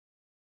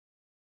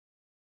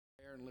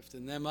and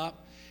lifting them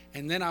up.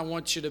 And then I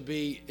want you to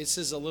this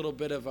is a little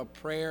bit of a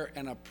prayer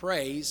and a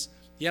praise.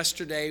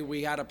 Yesterday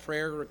we had a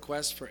prayer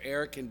request for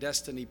Eric and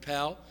Destiny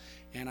Pell.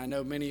 And I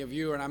know many of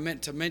you, and I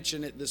meant to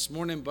mention it this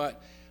morning,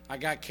 but I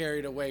got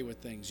carried away with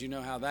things. You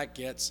know how that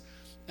gets.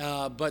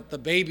 But the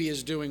baby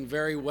is doing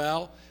very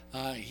well.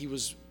 He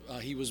was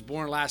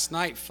born last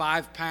night,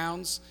 5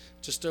 pounds,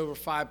 just over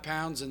 5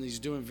 pounds, and he's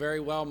doing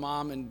very well.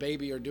 Mom and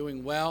baby are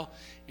doing well,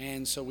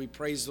 and so we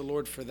praise the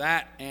Lord for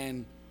that.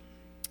 And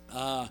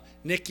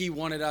Nikki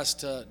wanted us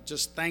to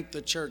just thank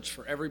the church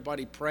for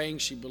everybody praying.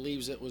 She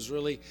believes it was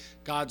really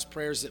God's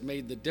prayers that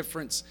made the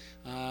difference,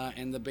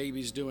 and the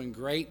baby's doing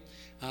great.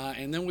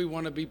 And then we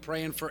want to be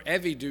praying for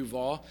Evie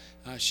Duval.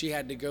 She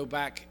had to go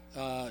back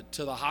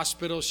to the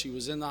hospital. She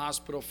was in the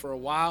hospital for a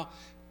while.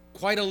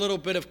 Quite a little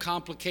bit of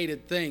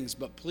complicated things,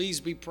 but please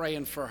be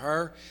praying for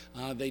her.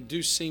 They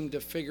do seem to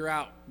figure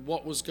out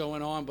what was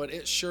going on, but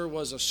it sure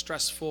was a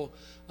stressful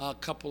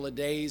couple of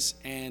days,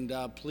 and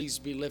please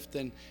be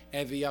lifting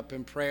Evie up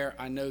in prayer.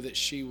 I know that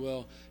she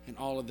will, and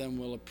all of them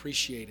will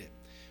appreciate it.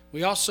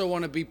 We also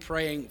want to be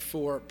praying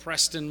for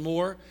Preston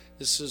Moore.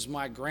 This is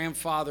my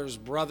grandfather's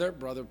brother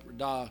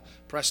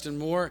Preston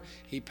Moore.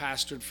 He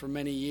pastored for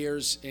many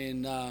years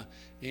in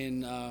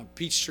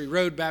Peachtree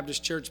Road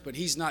Baptist Church, but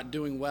he's not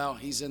doing well.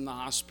 He's in the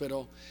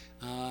hospital.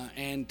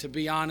 And to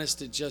be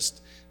honest, it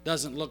just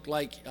doesn't look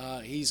like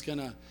he's going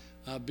to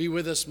be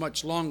with us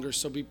much longer.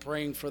 So be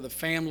praying for the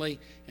family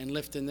and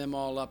lifting them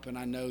all up. And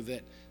I know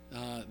that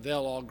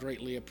they'll all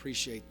greatly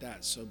appreciate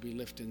that. So be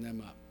lifting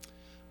them up.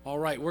 All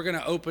right, we're going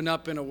to open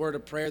up in a word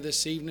of prayer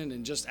this evening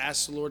and just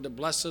ask the Lord to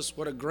bless us.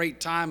 What a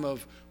great time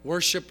of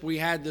worship we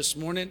had this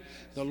morning.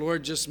 The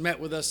Lord just met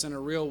with us in a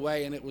real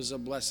way, and it was a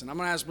blessing. I'm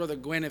going to ask Brother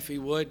Gwen if he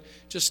would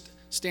just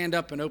stand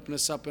up and open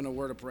us up in a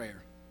word of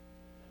prayer.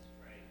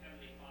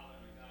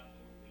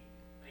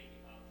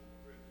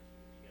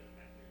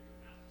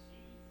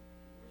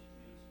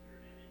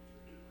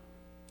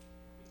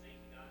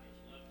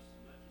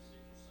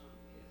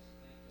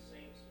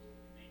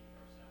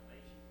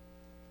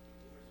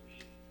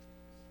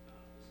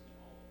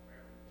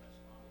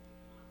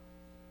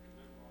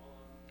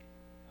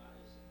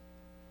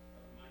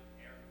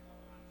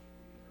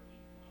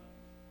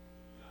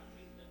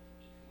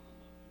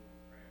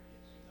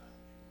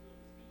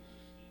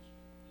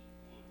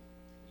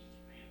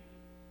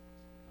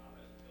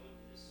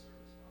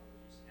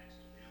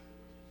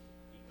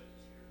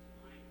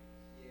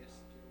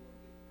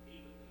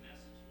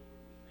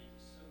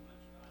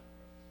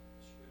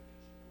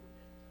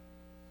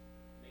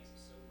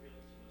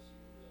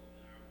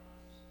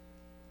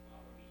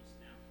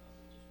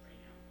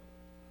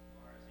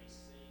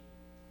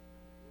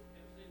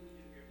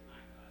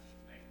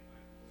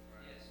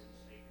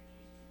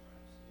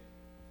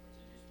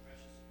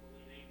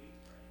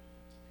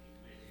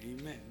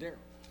 Amen. Daryl.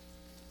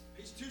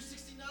 Page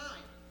 269.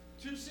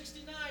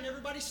 269.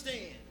 Everybody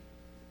stand.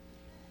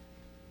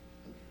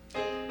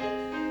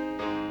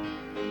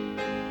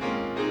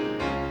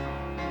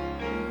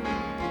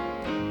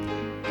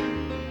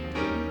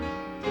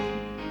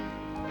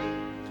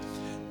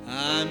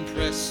 I'm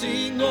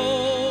pressing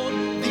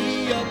on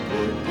the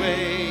upward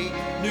way.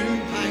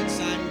 New heights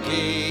I'm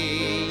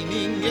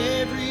gaining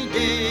every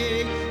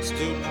day.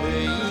 Still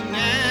praying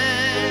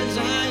as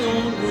I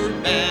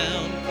onward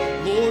bound.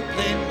 Lord,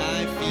 plant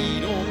my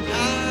feet on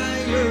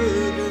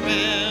higher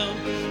ground.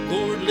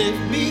 Lord,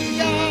 lift me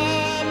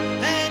up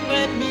and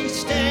let me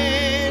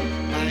stand.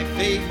 My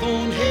faith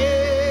on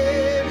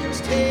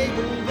heaven's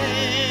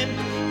tableland,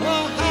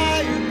 a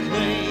higher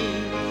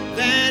plane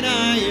than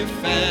I have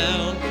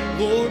found.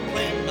 Lord,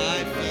 plant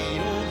my feet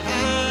on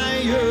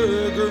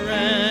higher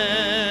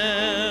ground.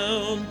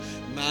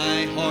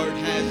 My heart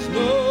has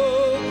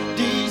no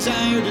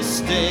desire to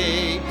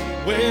stay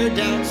where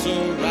doubts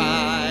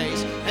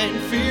arise and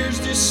fears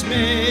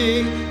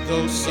dismay,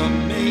 though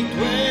some may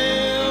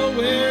dwell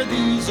where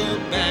these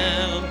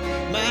abound.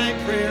 My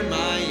prayer,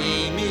 my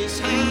aim is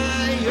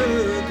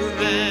higher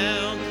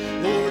ground.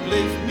 Lord,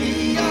 lift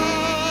me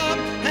up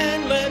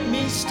and let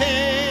me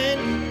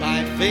stand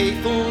by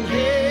faith on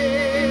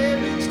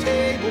heaven's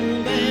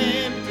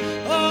tableland,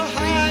 a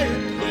higher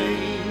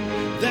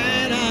plane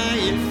than I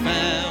have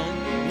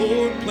found.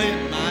 Lord,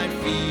 plant my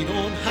feet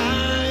on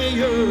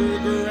higher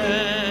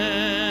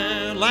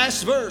ground.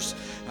 Last verse.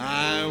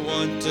 I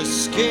want to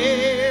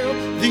scale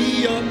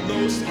the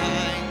utmost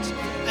height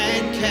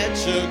and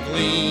catch a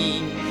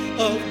gleam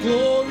of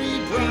glory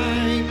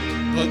bright,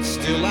 but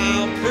still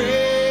I'll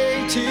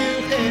pray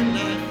till heaven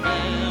I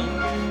found.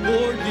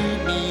 Lord,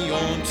 lead me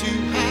on to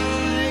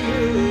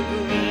higher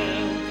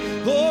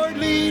ground. Lord,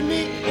 lead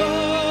me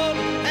up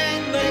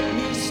and let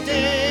me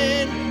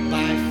stand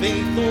by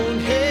faith on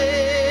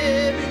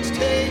heaven's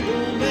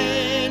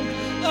tableland,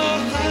 a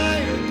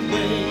higher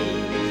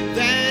plane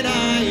than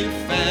I have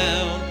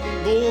found.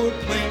 Lord,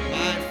 plant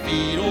my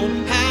feet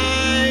on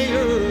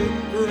higher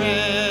ground.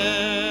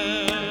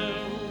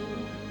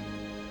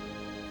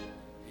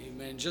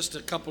 Amen. Just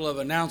a couple of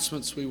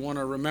announcements we want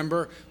to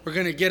remember. We're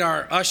going to get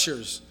our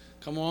ushers.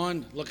 Come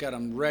on, look at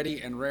them,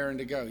 ready and raring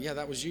to go. Yeah,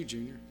 that was you,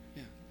 Junior.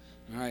 Yeah.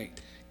 All right,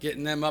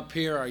 getting them up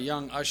here, our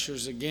young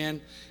ushers again.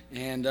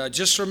 And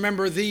just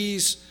remember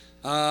these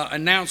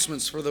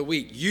announcements for the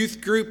week. Youth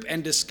Group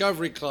and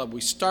Discovery Club. We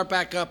start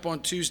back up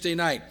on Tuesday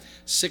night,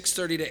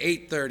 6:30 to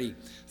 8:30.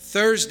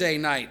 Thursday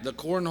night, the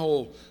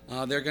Cornhole,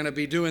 they're going to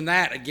be doing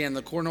that again,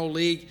 the Cornhole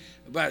League,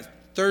 about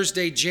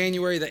Thursday,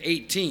 January the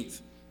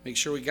 18th. Make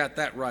sure we got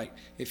that right.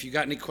 If you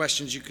got any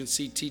questions, you can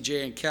see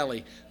TJ and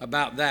Kelly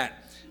about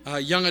that.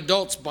 Young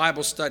Adults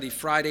Bible Study,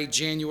 Friday,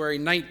 January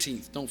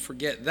 19th. Don't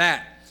forget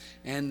that.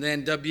 And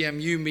then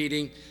WMU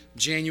meeting,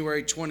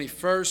 January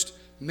 21st.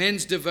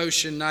 Men's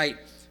Devotion Night,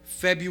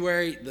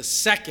 February the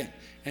 2nd.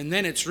 And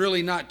then it's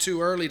really not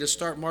too early to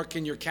start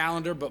marking your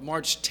calendar, but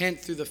March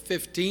 10th through the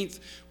 15th,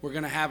 we're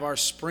going to have our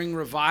spring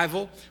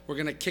revival. We're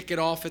going to kick it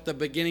off at the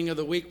beginning of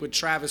the week with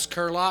Travis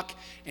Kerlock,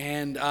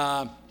 and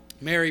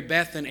Mary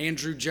Beth and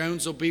Andrew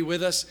Jones will be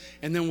with us.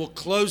 And then we'll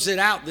close it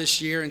out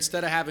this year.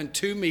 Instead of having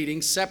two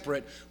meetings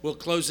separate, we'll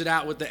close it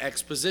out with the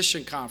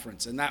Exposition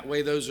Conference. And that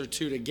way those are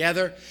two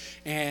together.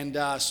 And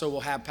so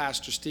we'll have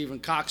Pastor Stephen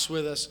Cox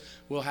with us.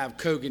 We'll have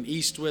Cogan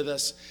East with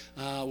us.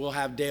 We'll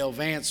have Dale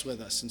Vance with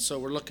us. And so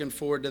we're looking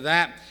forward to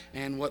that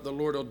and what the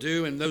Lord will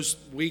do. And those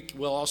week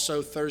we'll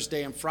also,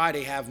 Thursday and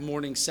Friday, have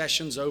morning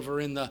sessions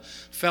over in the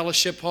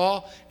fellowship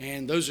hall.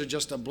 And those are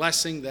just a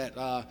blessing that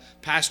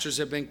pastors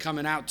have been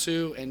coming out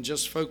to, and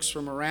just folks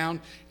from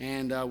around.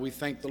 And we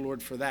thank the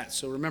Lord for that.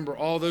 So remember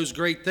all those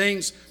great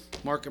things.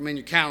 Mark them in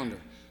your calendar.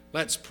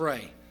 Let's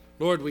pray.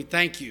 Lord, we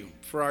thank you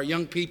for our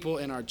young people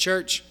in our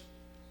church.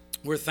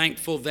 We're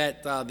thankful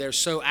that they're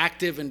so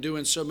active and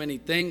doing so many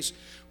things.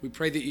 We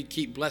pray that you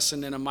keep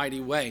blessing in a mighty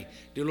way.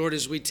 Dear Lord,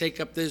 as we take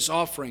up this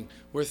offering,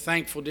 we're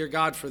thankful, dear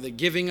God, for the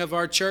giving of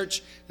our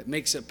church that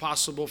makes it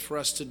possible for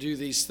us to do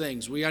these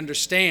things. We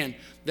understand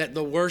that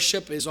the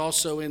worship is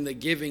also in the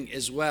giving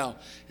as well.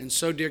 And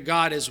so, dear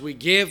God, as we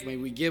give, may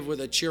we give with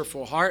a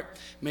cheerful heart.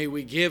 May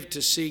we give to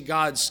see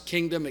God's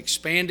kingdom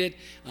expanded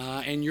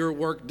and your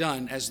work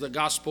done as the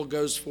gospel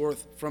goes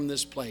forth from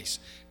this place.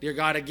 Dear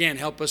God, again,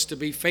 help us to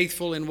be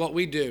faithful in what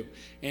we do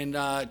and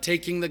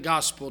taking the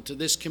gospel to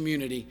this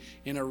community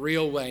in a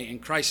real way. In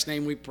Christ's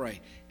name we pray.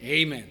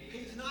 Amen.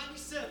 Page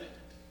 97.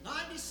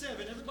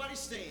 97. Everybody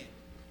stand.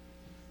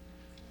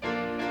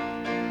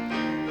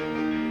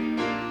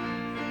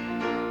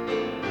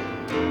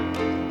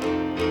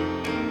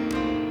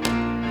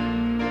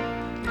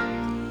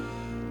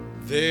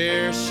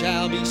 There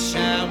shall be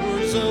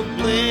showers of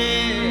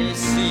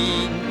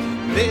blessing.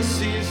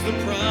 This is the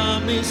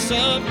promise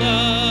of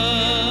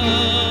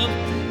love.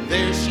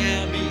 There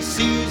shall be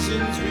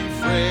seasons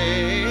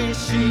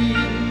refreshing,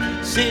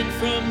 sent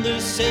from the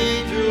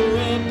Savior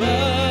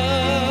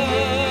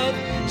above.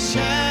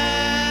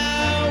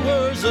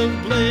 Showers of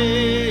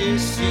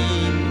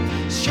blessing,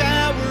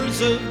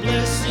 showers of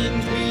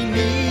blessings we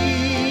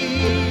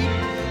need.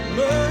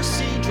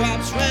 Mercy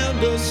drops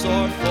round us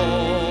are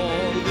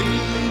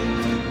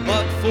falling,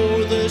 but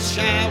for the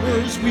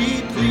showers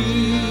we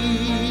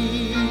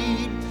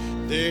plead.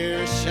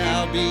 There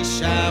shall be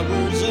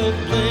showers of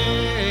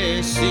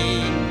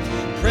blessing,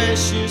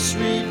 precious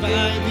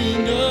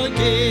reviving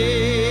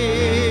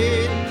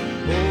again,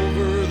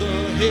 over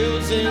the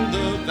hills and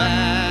the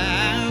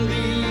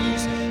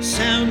valleys,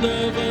 sound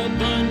of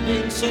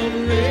abundance of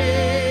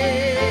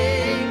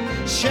rain.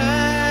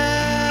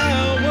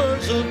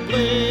 Showers of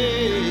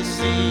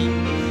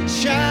blessing,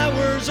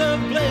 showers of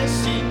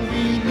blessing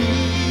we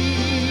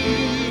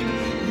need.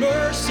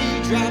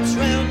 Mercy drops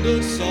round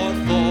us are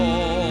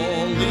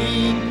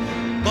falling,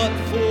 but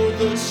for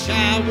the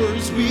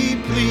showers we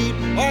plead.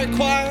 All right,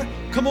 choir,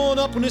 come on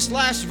up on this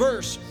last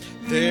verse.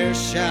 There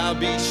shall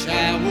be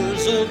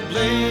showers of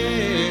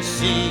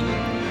blessing,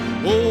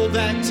 oh,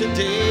 that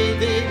today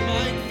they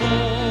might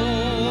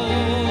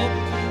fall.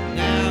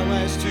 Now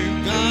as to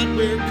God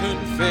we're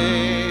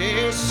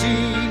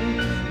confessing,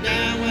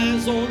 now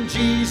as on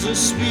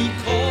Jesus we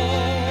call.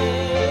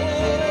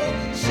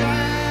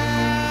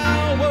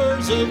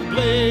 Showers of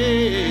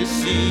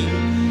blessing,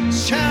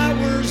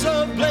 showers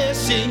of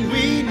blessing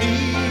we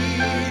need.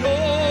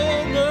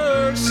 Oh,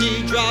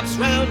 mercy drops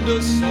round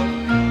us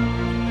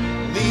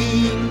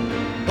lean,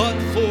 but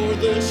for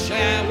the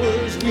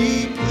showers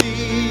we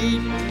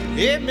plead.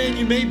 Amen.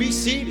 You may be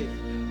seated.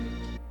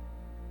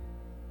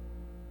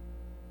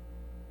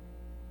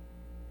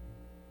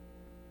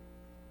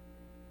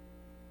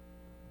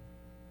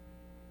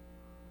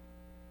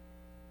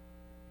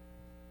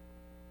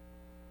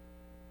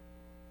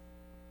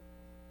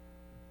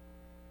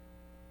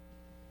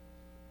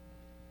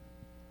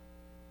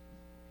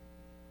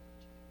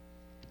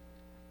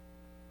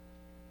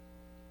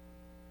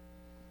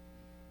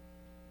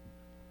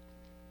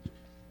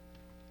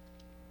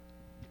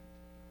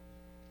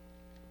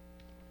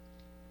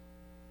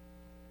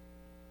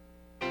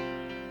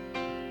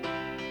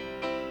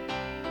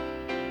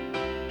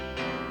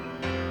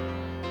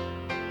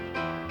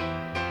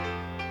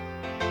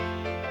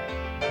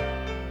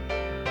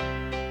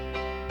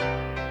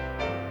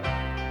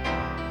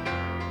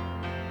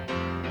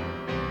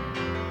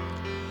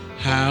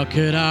 How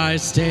could I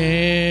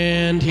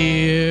stand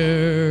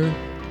here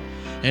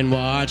and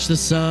watch the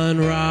sun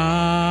rise.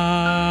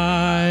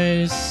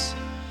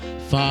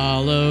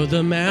 Follow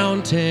the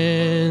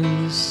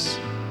mountains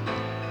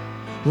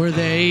where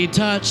they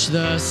touch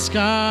the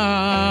sky,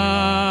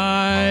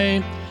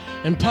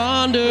 and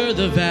ponder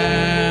the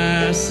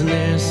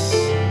vastness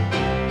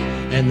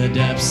and the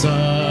depths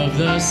of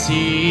the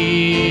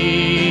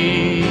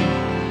sea.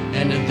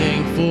 And to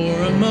think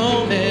for a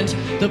moment,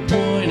 the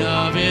point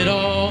of it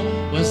all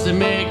was to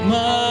make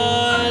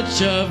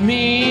much of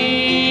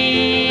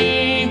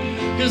me.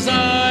 'Cause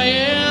I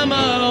am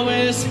a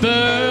whisper,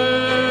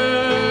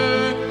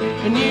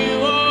 and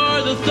you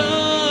are the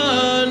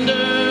thunder,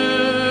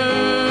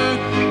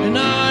 and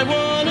I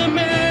want to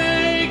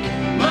make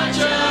much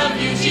of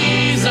you,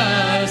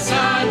 Jesus.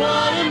 I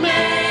want to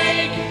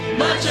make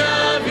much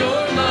of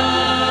your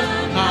love.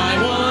 I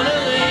want to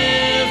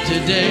live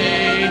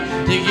today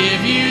to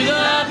give you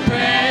the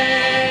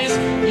praise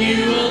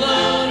you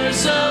alone are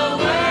so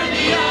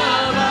worthy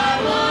of. I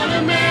want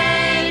to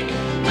make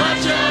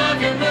much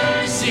of your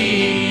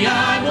mercy. I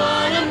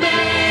want to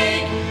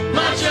make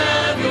much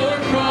of your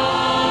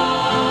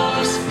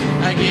cross.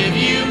 I give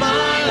you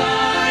my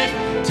life,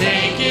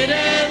 take it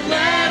and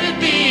let it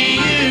be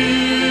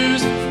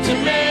used to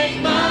make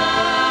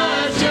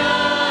much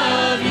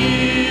of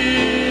you.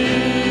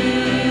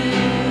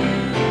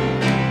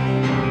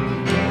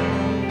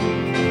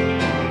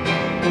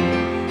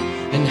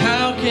 And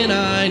how can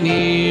I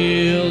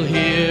kneel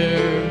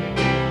here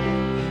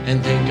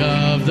and think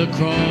of the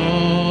cross,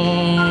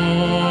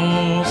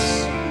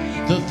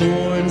 the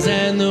thorns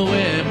and the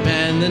whip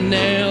and the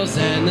nails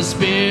and the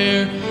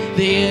spear,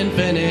 the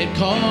infinite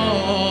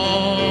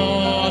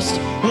cost,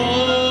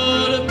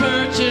 oh, to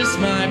purchase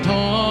my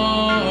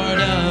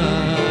pardon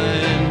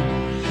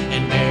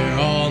and bear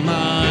all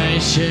my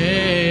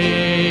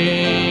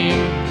shame,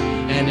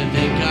 and to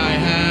think I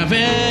have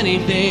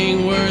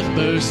anything worth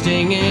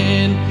boasting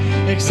in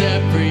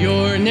except for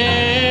your name.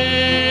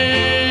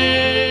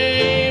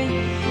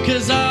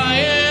 'Cause I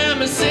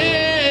am a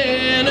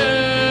sinner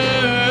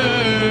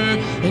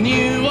and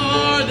you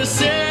are the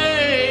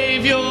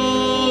Savior,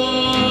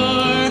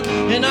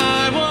 and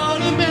I want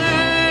to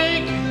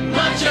make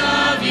much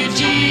of you,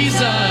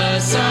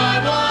 Jesus. I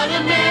want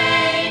to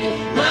make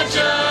much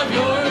of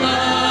your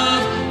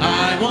love.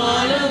 I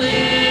want to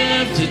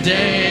live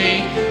today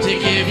to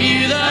give you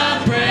the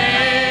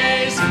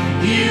praise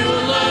you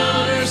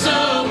alone are so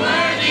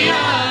worthy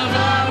of.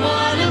 I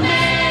want to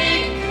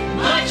make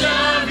much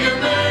of your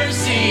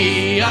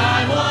mercy. I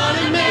want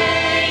to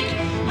make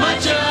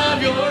much of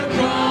your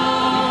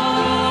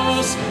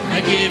cross. I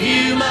give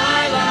you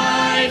my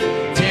life,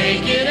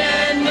 take it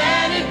and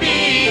let it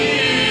be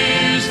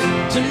used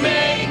to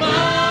make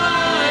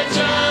much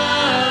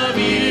of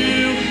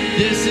you.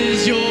 This is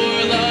your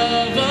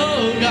love,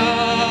 oh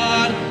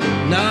God,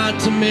 not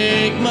to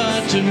make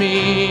much of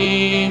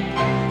me,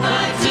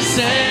 but to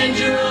send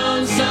your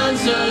own Son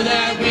so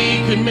that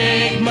we could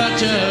make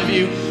much of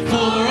you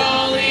for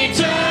all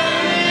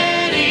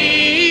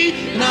eternity.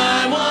 And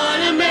I want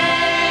to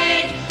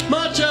make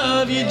much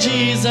of you,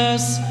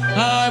 Jesus.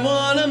 I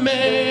want to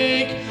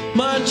make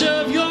much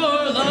of your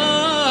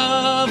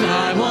love.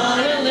 I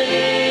want to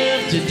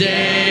live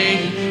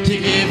today to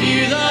give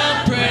you the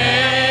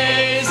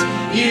praise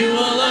you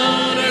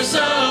alone are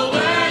so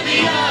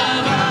worthy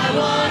of. I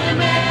want to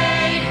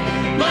make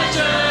much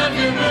of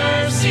your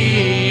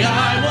mercy.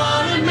 I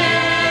want to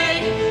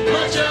make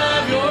much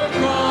of your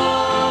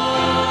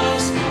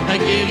cross. I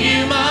give you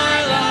my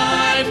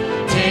life,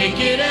 take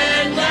it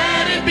and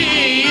let it be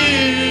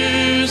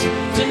used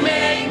to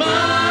make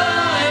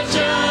much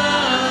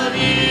of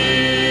you.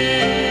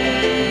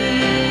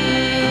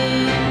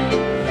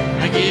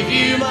 I give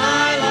you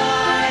my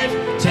life,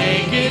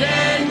 take it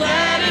and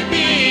let it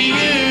be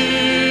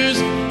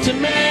used to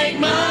make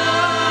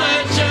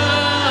much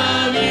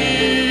of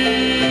you.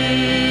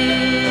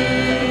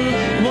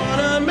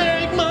 Wanna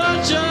make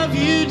much of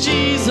you,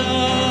 Jesus.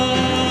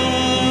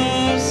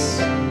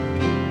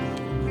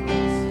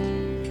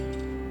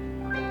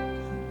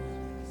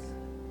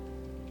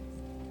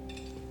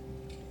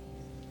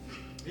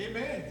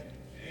 Amen.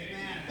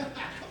 Amen. Come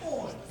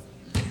on.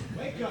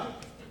 Wake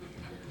up.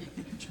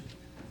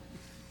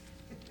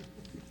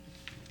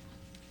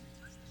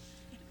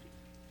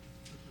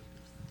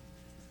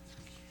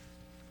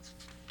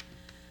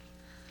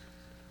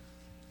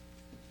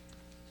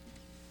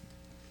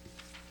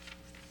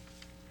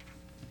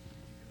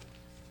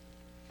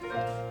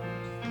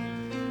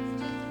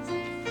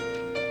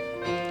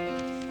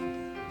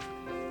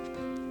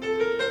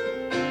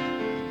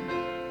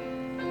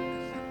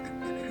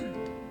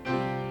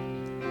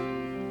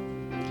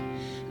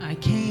 I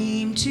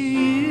came to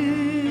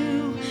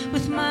you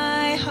with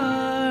my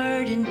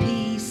heart in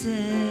pieces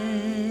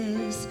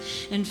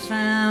and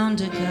found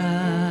a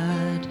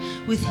God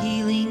with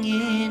healing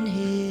in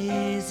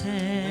his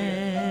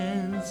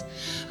hands.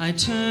 I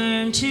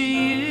turned to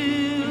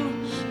you,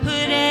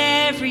 put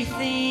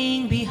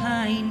everything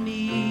behind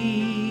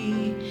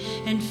me,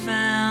 and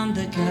found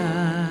the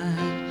God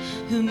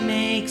who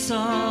makes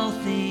all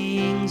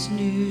things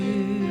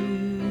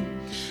new.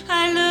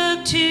 I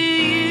look to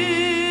you,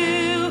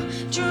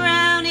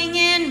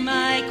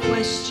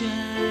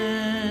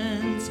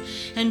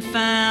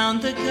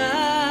 found the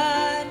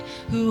God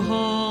who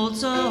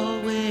holds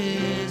all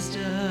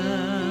wisdom.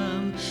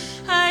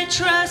 I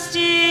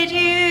trusted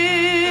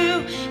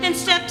you and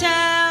stepped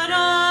out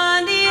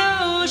on the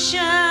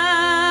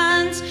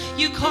oceans.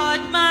 You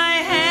caught my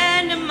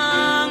hand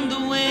among the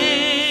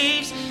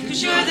waves,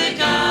 'cause you're the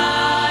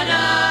God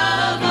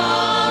of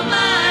all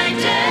my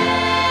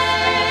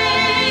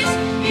days.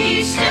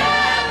 Each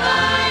step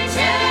I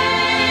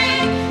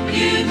take,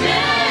 you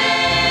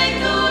make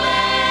the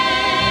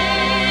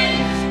way.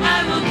 I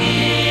will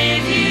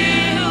give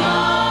you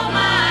all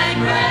my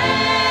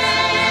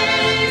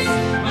praise.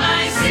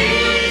 My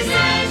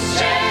seasons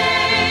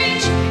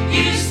change,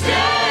 you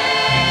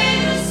stay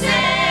the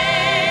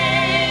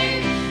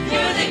same.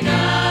 You're the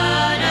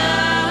God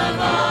of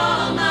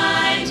all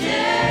my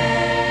days.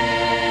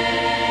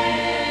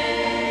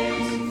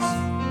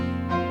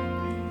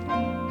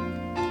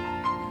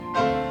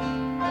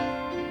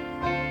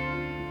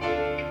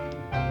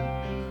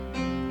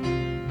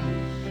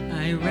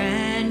 I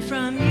ran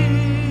from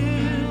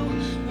you,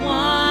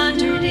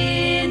 wandered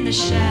in the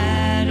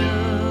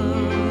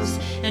shadows,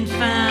 and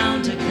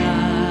found a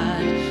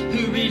God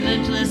who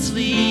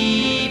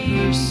relentlessly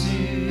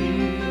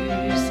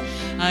pursues.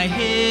 I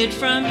hid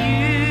from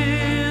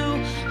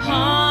you,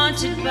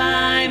 haunted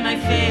by my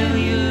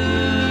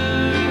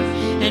failure,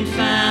 and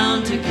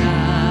found a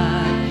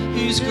God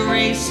whose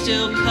grace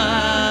still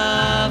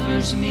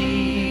covers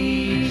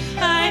me.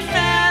 I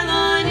fell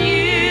on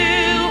you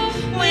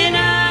when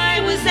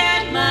I was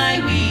at my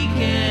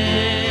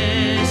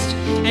weakest,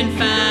 and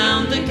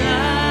found the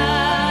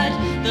God,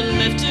 the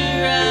lifter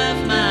of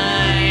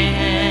my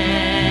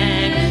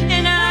head.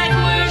 And I've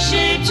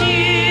worshipped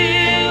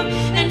you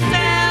and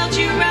felt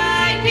you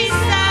right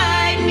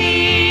beside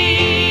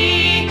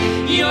me.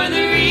 You're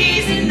the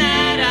reason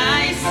that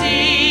I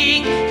sing,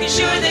 'cause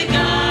you're the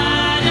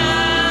God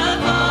of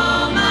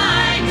all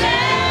my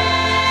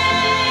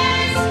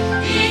days.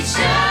 Each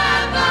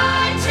step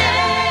I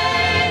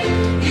take,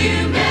 you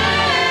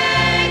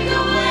make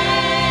the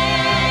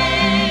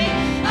way.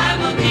 I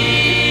will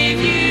give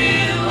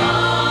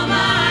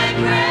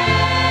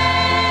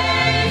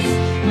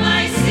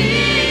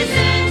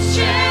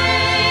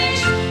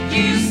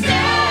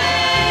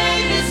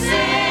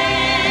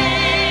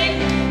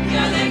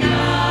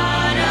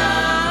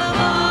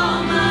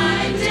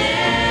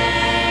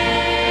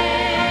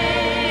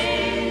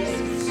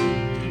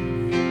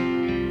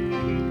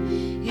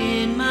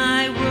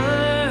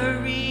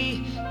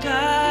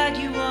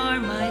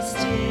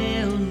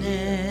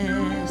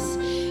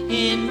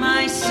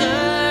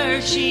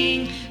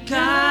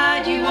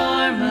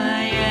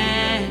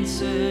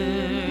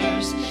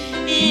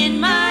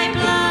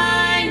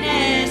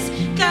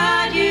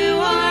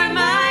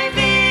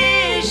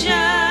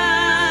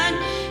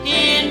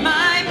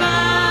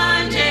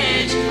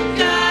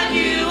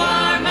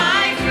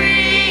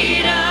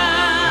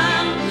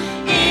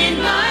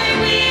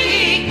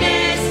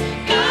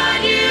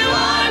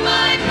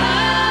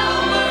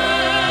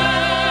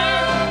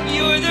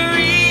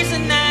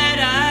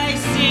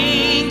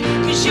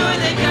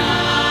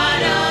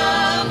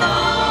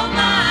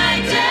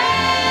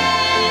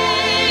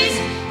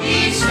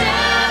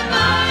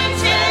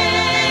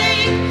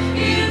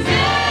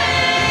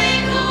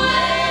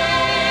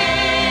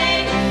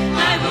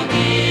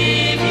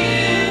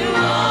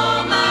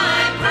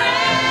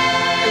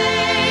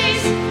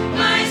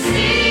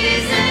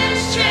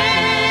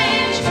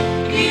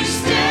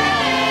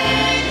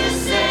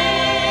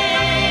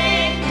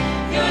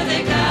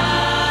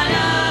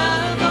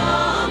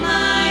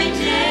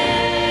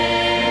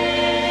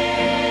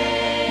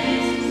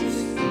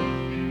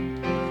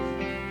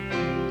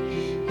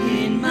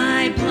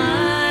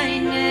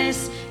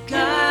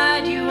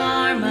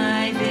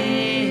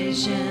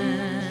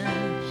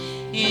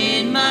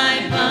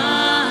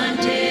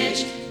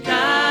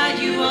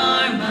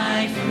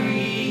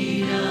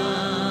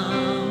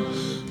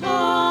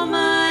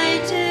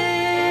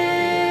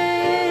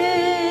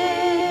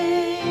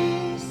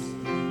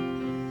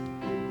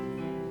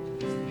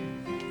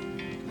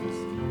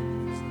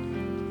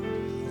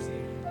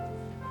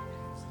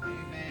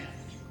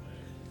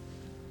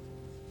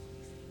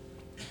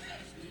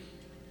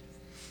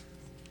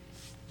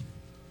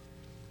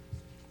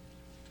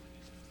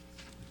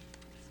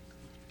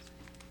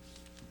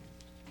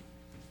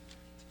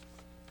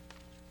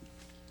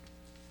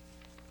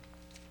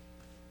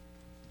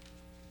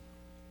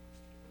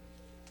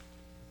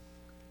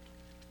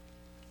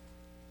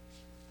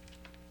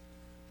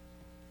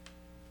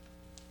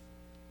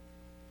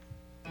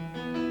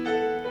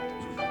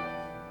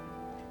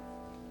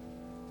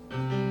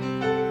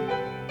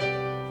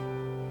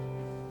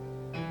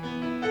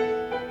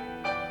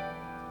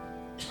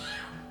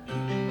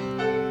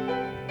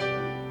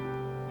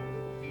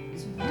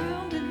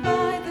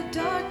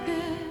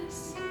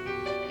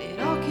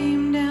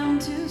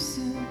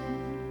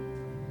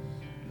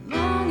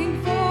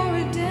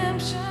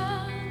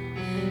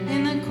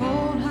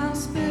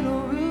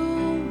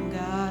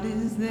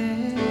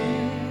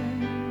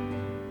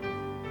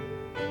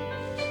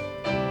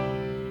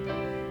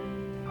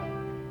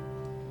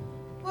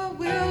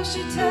will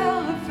she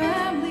tell her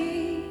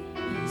family?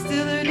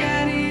 Still her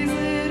daddy's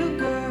little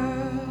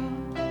girl.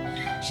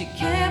 She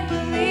can't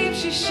believe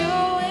she's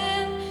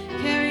showing,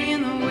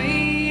 carrying the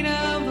weight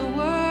of the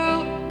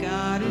world.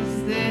 God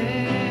is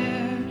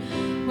there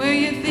where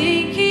you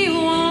think he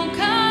won't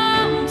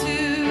come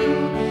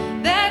to.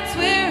 That's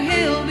where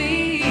he'll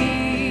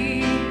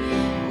be,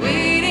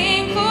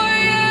 waiting for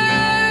you.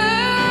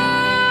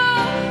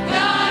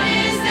 God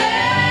is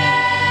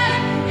there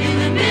in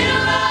the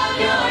middle of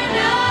your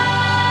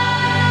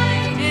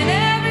night, in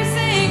every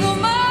single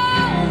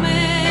moment,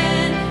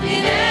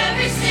 in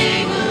every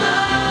single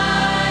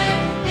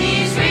life.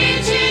 He's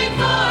reaching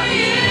for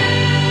you,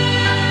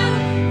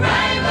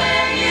 right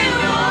where you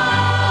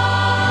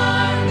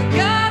are. The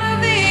God of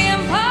the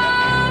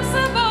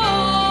impossible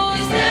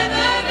is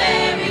never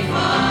very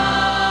far.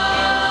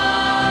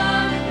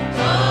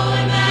 Go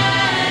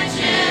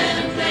imagine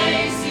a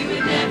place you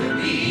would never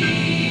be.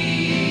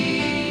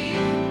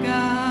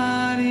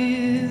 God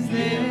is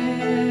there.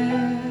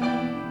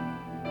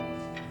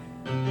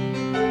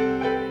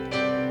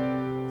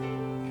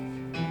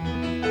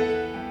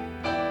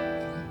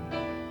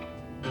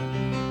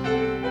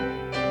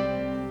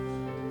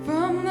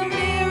 From the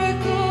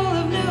miracle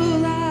of new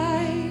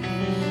life,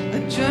 a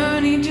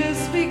journey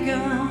just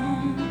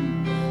begun,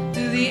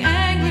 to the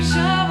anguish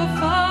of a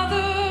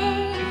father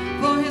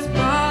for his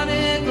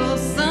prodigal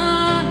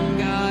son.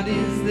 God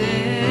is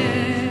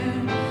there,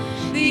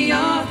 the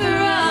author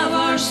of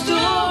our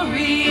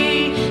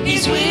story.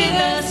 He's with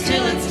us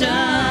till it's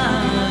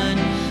done.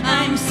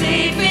 I'm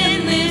safe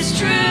in this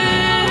truth.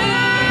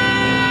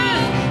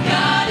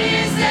 God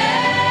is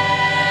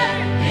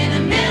there in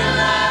the middle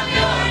of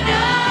your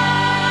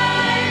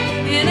night,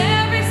 in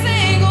every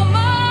single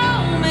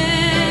moment,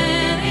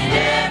 in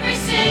every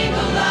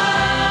single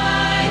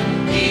life.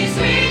 He's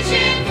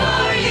reaching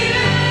for you,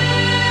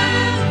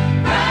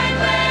 right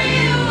where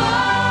you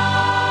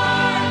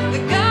are.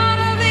 The God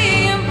of the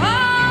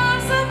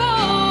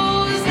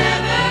impossible is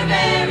never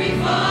very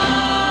far.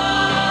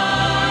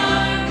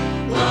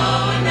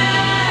 Oh,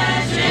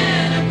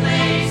 imagine a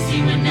place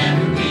you would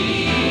never be.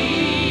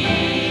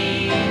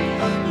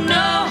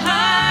 No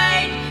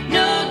height,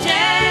 no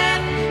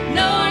depth,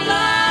 nor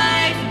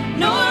life,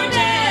 nor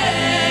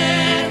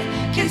death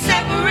can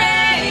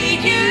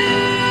separate you,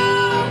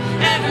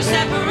 ever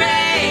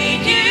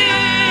separate you.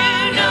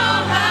 No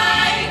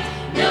height,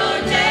 no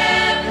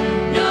depth,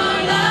 nor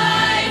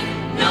life,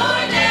 nor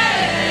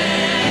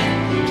death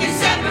can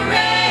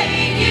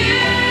separate you,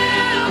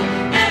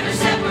 ever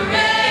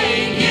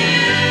separate you,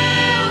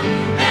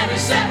 ever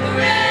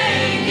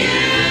separate you.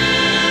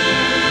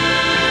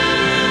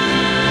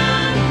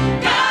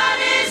 God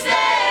is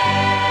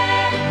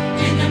there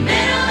in the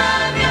middle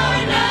of your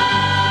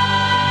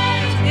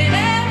night, in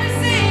every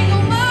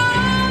single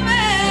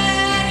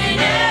moment, in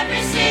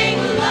every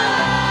single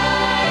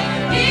life.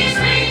 He's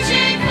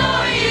reaching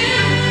for you,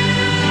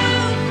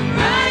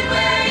 right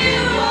where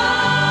you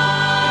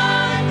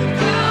are. The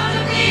God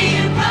of the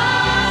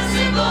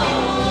impossible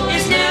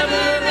is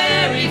never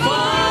very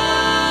far.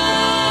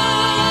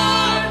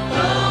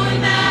 Oh,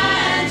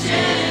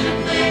 imagine a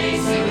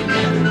place you would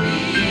never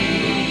be.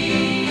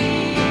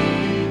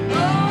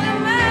 Oh,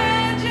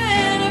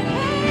 imagine a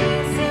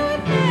place you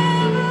would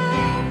never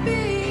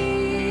be.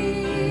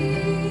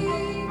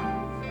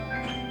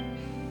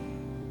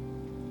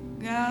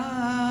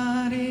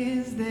 God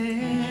is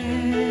there.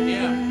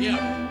 Yeah.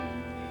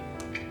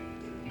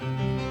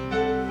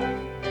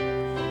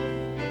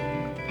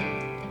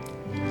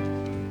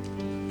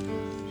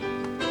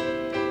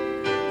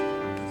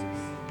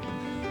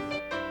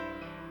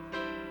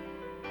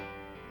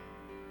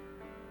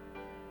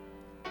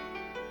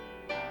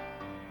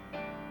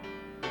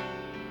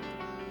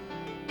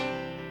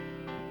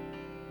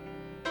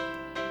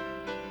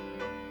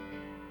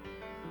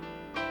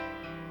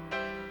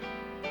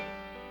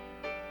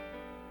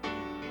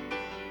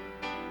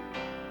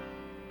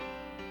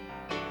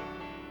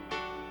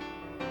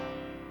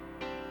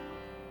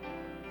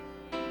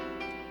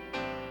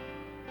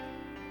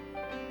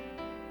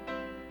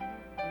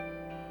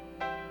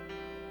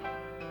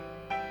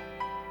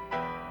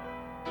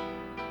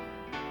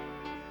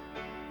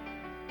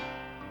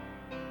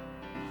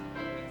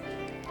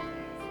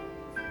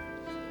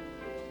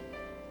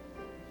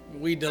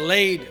 We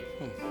delayed.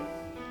 Oh,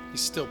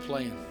 he's still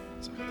playing.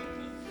 Sorry.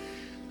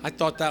 I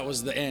thought that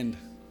was the end.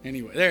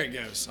 Anyway, there it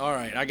goes. All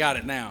right, I got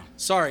it now.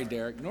 Sorry,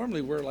 Derek.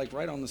 Normally we're like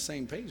right on the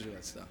same page with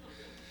that stuff.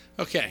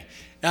 Okay.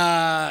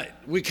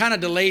 We kind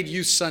of delayed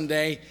Youth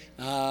Sunday,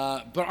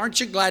 but aren't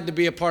you glad to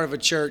be a part of a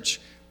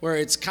church where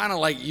it's kind of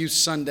like Youth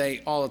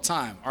Sunday all the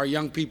time? Our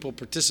young people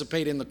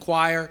participate in the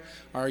choir.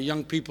 Our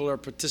young people are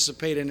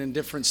participating in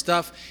different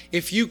stuff.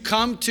 If you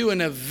come to an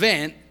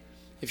event,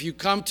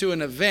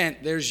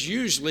 there's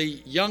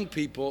usually young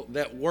people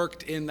that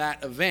worked in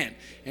that event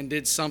and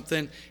did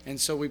something, and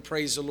so we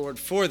praise the Lord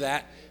for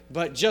that.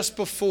 But just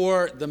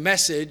before the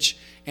message,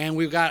 and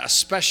we've got a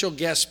special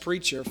guest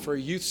preacher for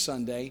Youth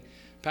Sunday,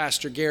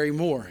 Pastor Gary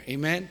Moore.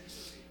 Amen.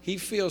 he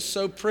feels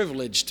so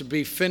privileged to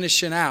be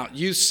finishing out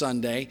Youth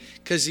Sunday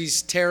because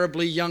he's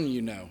terribly young,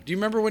 you know. Do you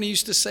remember when he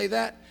used to say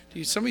that?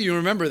 Some of you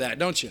remember that,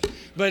 don't you?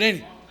 But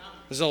anyway.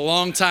 It was a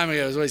long time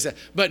ago, is what he said.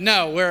 But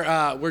no,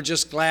 we're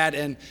just glad.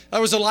 And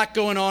there was a lot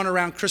going on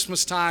around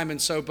Christmas time,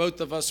 and so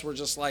both of us were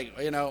just like,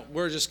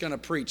 we're just going to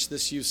preach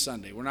this Youth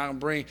Sunday.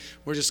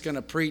 We're just going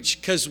to preach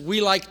because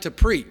we like to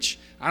preach.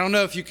 I don't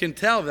know if you can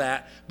tell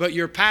that, but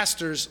your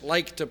pastors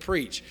like to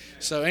preach.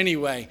 So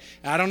anyway,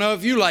 I don't know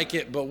if you like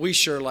it, but we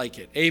sure like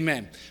it.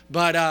 Amen.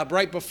 But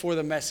right before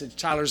the message,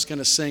 Tyler's going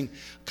to sing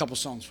a couple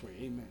songs for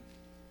you. Amen.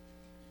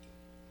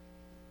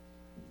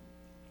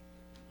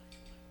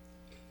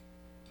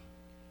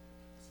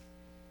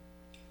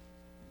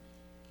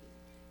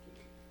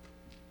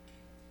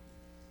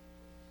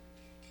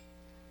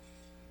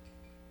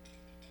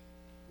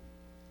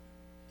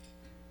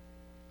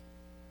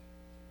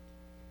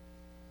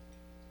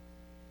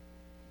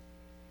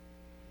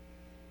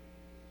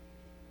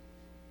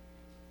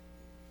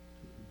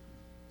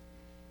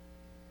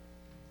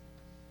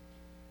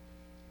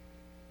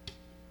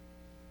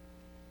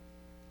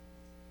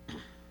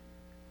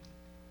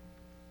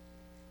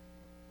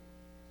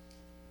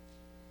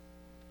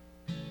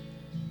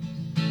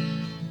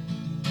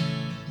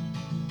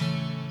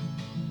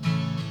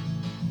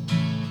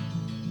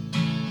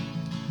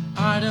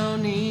 I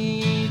don't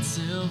need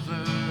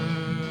silver,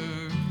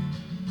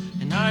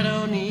 and I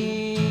don't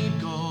need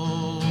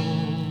gold.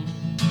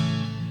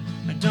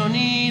 I don't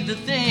need the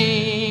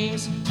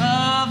things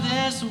of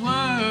this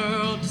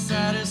world to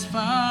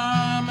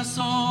satisfy my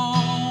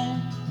soul.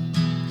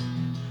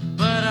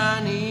 But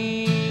I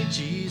need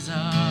Jesus,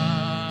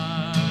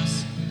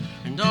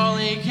 and all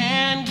he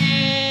can give.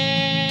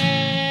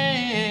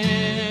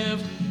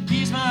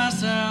 He's my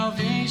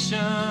salvation.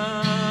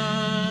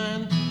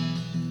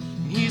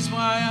 He's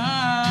why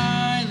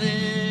I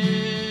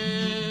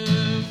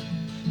live.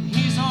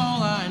 He's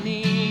all I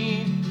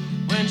need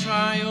when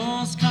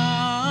trials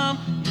come.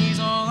 He's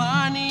all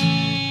I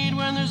need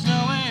when there's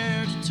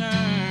nowhere to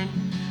turn.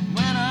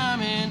 When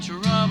I'm in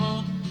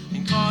trouble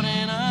and caught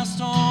in a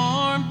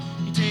storm,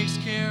 he takes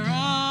care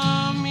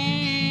of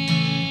me.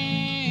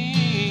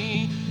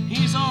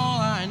 He's all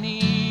I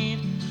need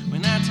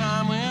when that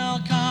time will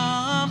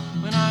come.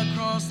 When I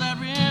cross that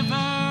river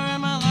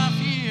and my life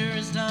here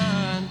is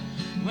done.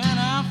 When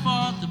I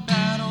fought the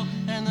battle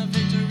and the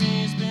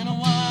victory's been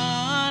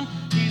won,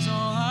 he's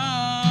all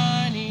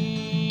I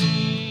need.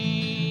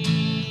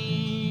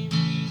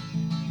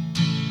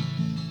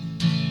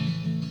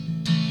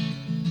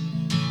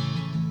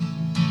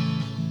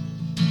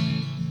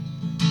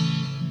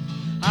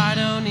 I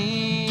don't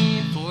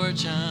need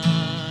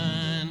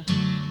fortune,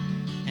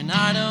 and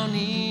I don't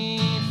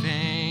need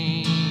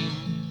fame.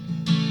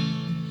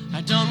 I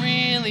don't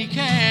really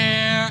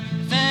care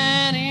if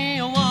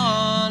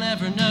anyone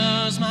ever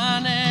knows my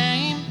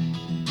name,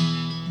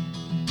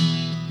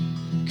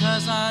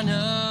 'cause I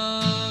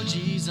know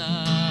Jesus,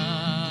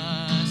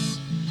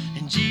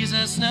 and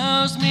Jesus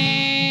knows me,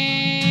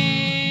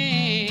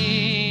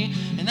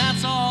 and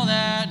that's all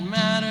that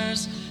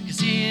matters, 'cause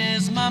he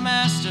is my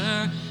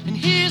master, and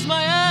he's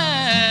my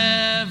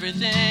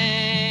everything,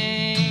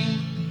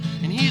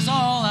 and he's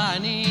all I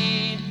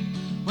need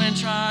when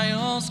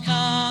trials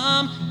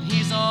come, and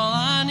he's all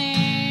I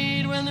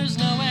need when there's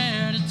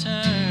nowhere to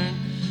turn.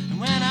 And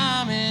when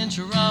I'm in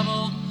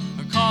trouble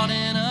or caught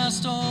in a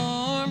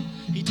storm,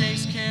 he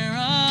takes care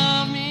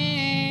of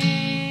me.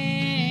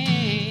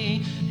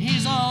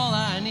 He's all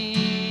I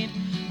need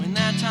when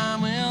that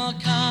time will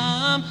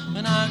come.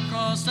 When I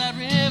cross that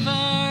river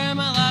and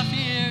my life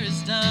here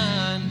is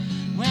done.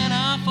 When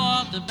I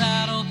fought the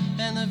battle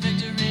and the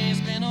victory's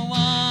been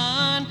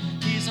won.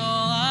 He's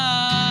all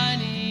I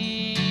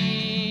need.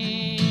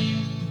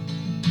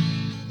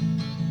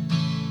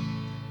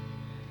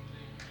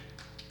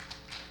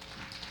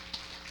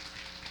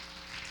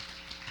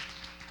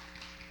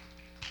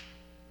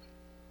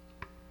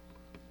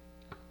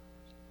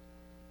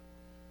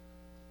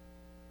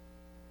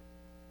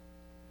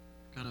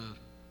 Gotta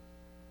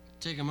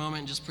take a moment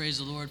and just praise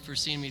the Lord for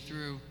seeing me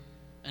through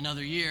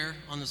another year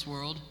on this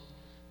world.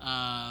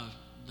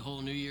 The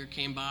whole new year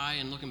came by,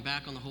 and looking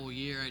back on the whole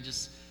year, I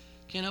just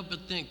can't help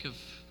but think of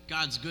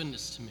God's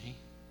goodness to me.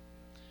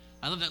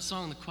 I love that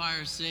song the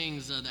choir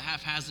sings, "The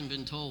half hasn't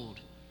been told,"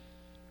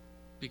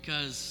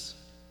 because,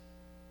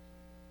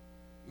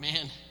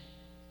 man,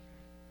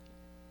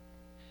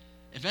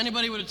 if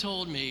anybody would have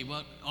told me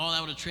what all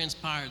that would have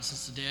transpired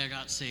since the day I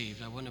got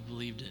saved, I wouldn't have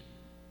believed it.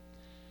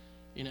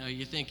 You know,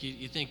 you think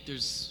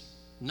there's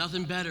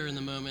nothing better in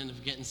the moment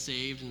of getting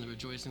saved and the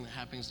rejoicing that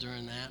happens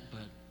during that,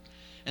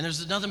 and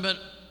there's nothing but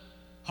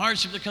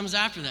hardship that comes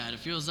after that. It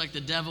feels like the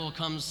devil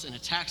comes and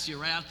attacks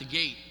you right out the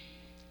gate,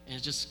 and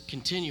it's just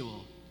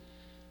continual.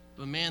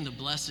 But man, the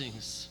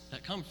blessings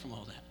that come from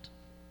all that,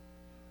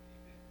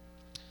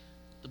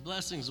 the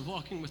blessings of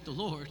walking with the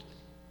Lord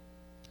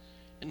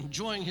and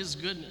enjoying his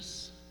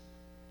goodness,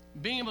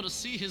 being able to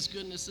see his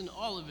goodness in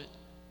all of it.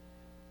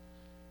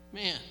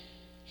 Man,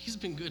 he's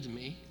been good to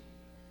me,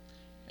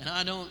 and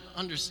I don't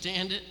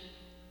understand it,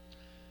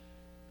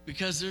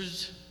 because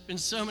there's been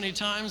so many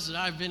times that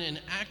I've been in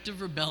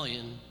active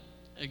rebellion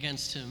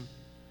against him,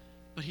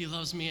 but he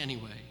loves me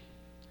anyway,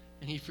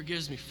 and he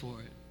forgives me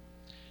for it,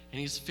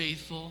 and he's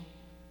faithful,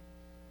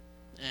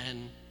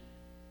 and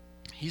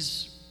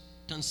he's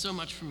done so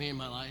much for me in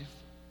my life,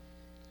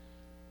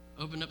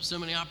 opened up so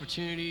many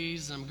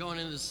opportunities. I'm going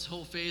into this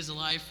whole phase of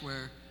life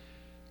where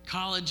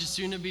college is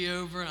soon to be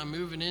over, and I'm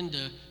moving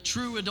into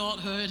true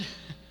adulthood.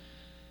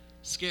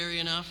 Scary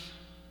enough.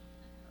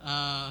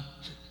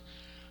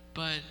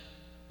 But,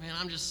 man,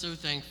 I'm just so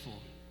thankful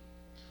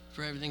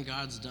for everything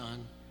God's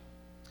done.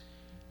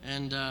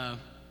 And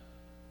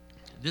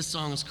this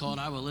song is called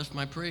I Will Lift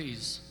My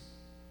Praise.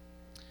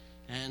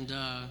 And,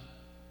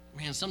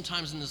 man,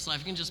 sometimes in this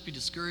life it can just be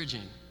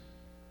discouraging.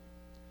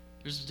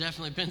 There's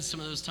definitely been some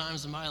of those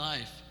times in my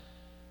life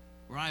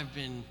where I've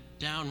been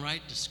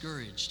downright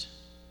discouraged.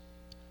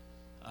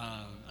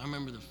 I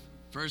remember the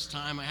first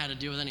time I had to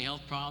deal with any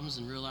health problems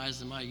and realized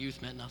that my youth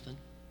meant nothing.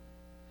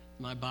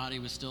 My body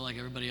was still like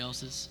everybody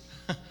else's.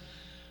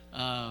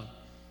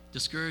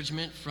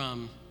 Discouragement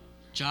from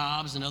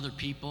jobs and other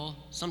people,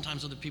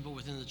 sometimes other people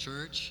within the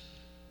church.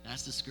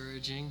 That's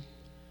discouraging.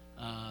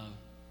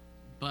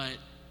 But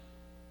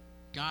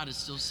God is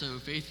still so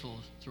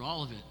faithful through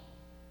all of it.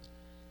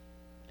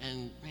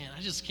 And man,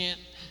 I just can't.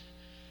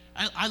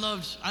 I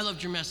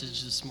loved your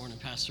message this morning,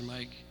 Pastor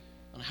Mike,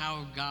 on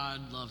how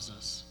God loves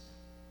us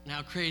and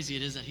how crazy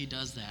it is that he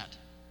does that.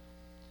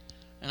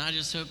 And I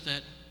just hope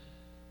that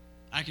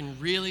I can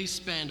really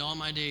spend all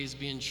my days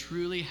being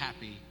truly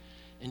happy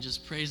and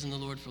just praising the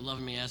Lord for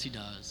loving me as he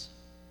does.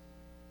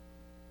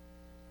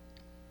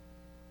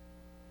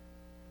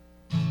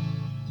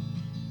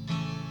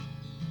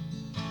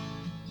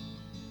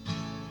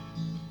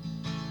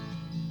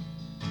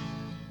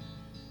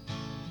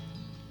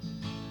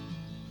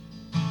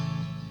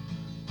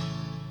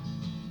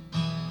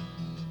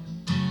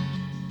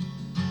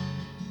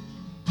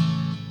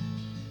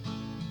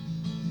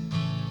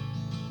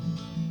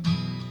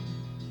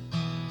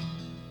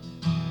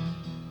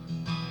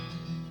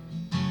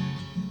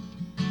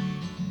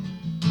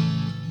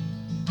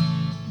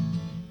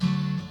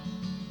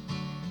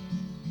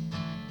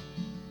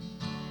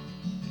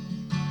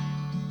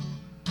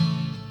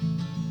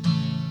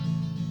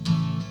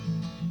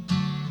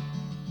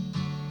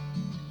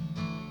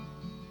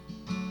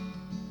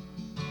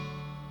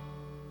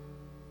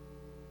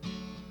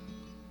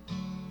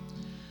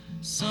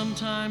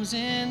 Sometimes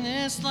in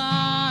this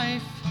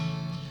life,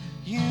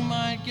 you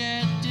might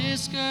get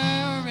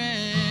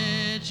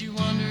discouraged. You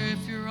wonder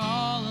if you're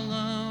all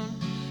alone.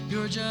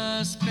 You're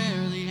just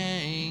barely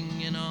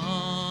hanging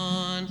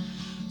on.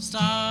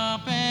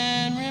 Stop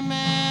and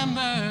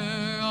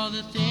remember all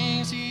the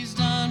things he's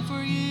done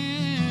for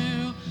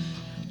you.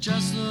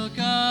 Just look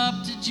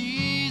up to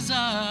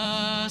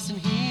Jesus and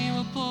he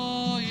will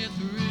pull you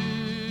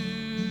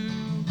through.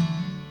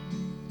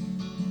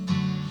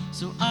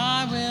 So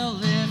I will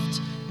lift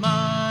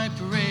my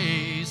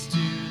praise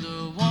to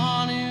the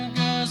one who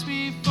goes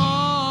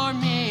before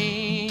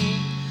me.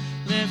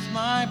 Lift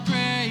my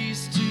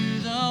praise to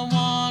the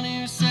one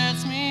who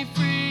sets me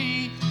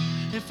free.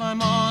 If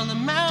I'm on the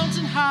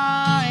mountain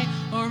high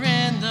or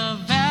in the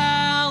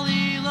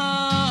valley low,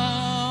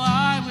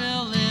 I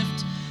will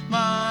lift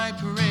my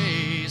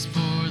praise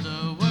for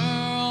the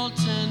world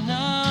to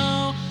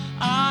know.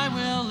 I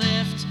will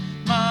lift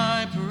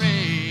my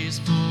praise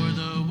for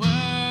the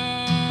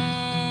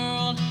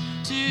world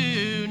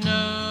to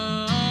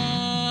know.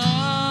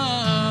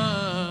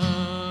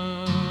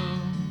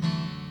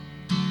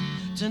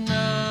 To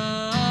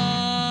know.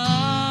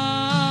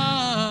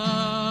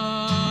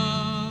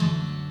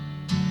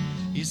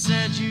 You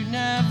said you'd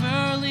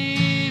never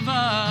leave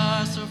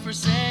us or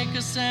forsake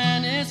us,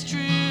 and it's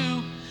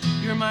true.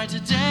 You're my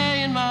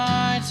today and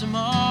my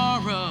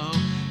tomorrow.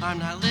 I'm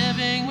not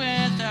living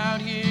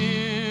without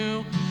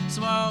you.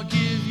 So I'll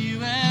give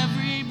you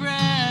every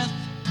breath.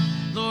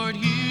 Lord,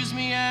 use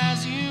me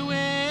as you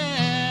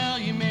will.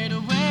 You made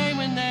a way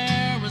when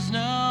there was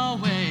no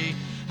way.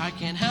 I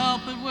can't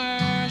help but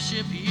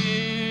worship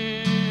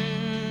you.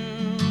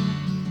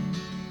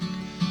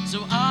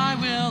 So I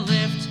will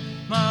lift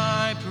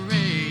my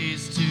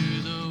praise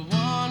to the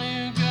one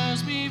who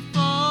goes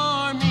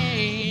before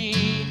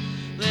me.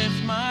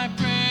 Lift my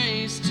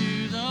praise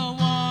to the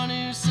one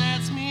who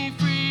sets me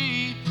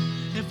free.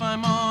 If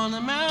I'm on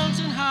the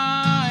mountain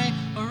high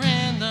or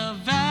in the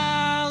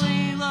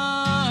valley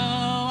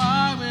low,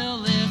 I will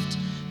lift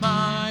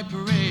my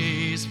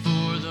praise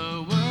for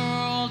the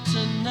world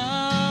to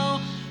know.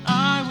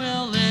 I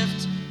will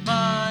lift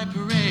my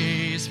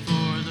praise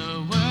for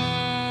the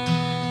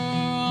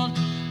world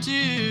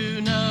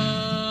to know.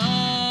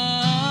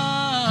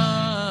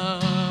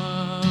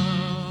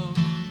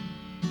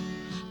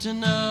 To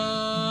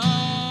know.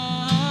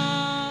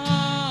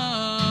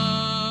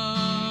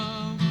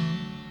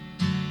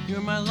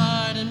 You're my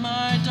light in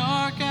my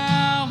dark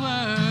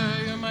hour.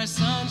 You're my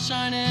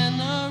sunshine in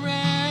the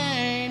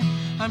rain.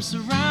 I'm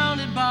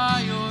surrounded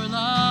by your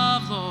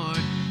love, Lord.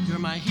 You're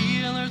my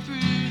healer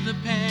through the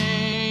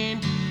pain.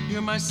 You're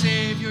You're my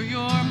Savior,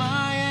 you're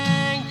my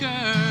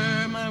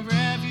anchor, my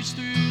refuge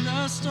through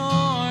the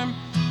storm.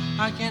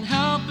 I can't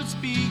help but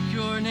speak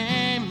your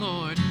name,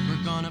 Lord.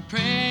 We're gonna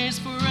praise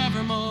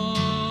forevermore.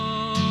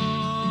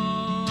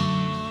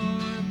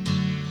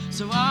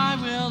 So I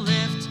will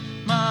lift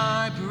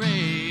my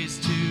praise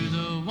to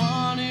the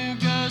one who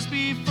goes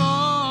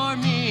before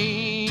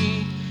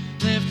me.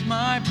 Lift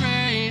my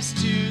praise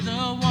to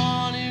the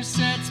one who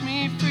sets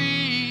me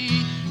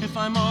free. If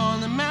I'm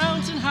on the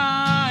mountain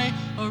high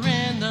or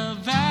in the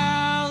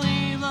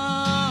valley low,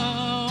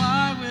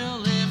 I will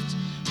lift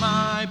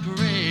my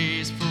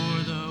praise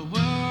for the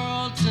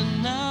world to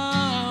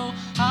know.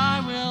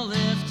 I will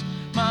lift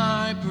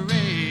my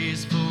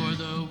praise for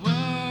the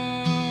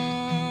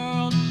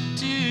world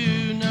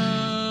to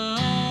know.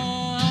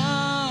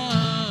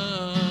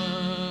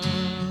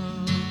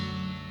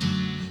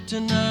 To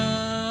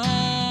know.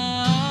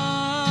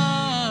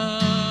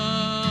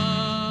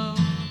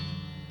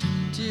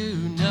 To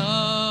know.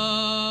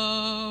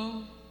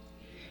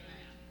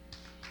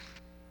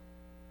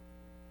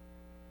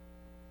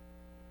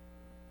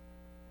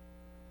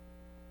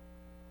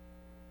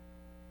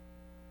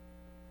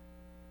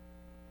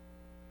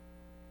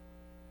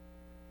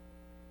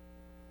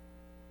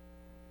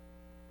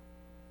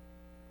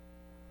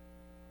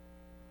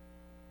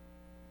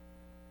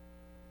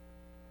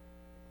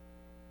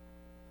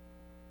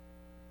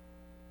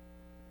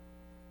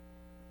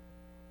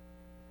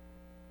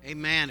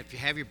 Amen. If you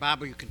have your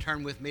Bible, you can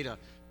turn with me to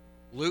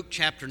Luke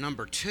chapter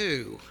number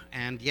 2.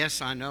 And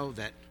yes, I know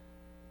that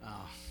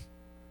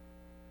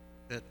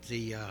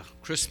the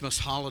Christmas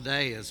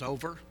holiday is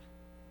over.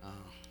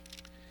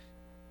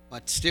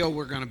 But still,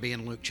 we're going to be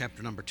in Luke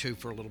chapter number 2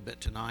 for a little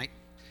bit tonight.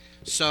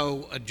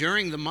 So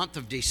during the month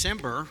of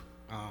December,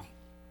 I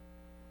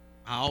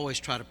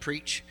always try to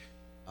preach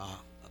a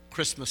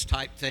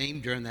Christmas-type theme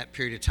during that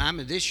period of time.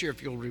 And this year,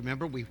 if you'll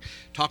remember, we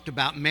talked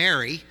about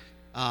Mary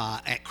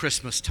at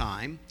Christmas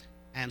time.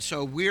 And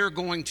so we're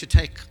going to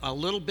take a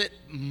little bit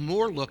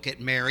more look at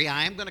Mary.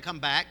 I am going to come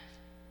back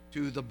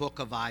to the book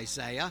of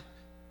Isaiah.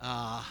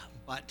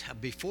 But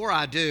before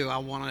I do, I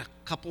want a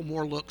couple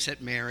more looks at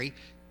Mary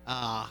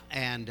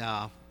and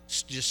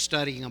just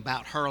studying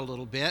about her a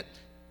little bit.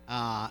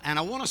 And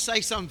I want to say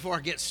something before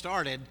I get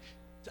started.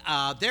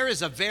 There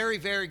is a very,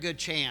 very good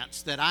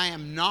chance that I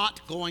am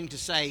not going to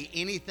say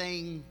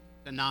anything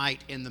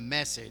tonight in the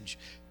message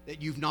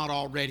that you've not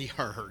already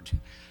heard.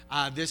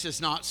 This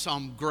is not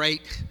some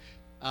great,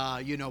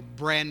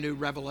 brand new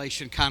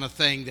revelation kind of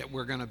thing that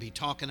we're going to be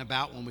talking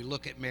about when we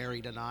look at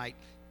Mary tonight.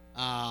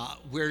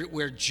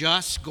 We're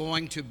just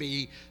going to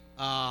be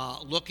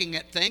looking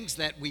at things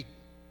that we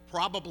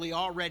probably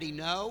already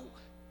know.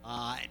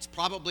 It's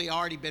probably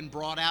already been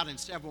brought out in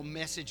several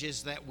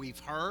messages that we've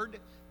heard.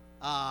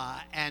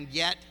 And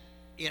yet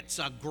it's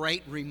a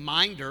great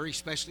reminder,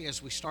 especially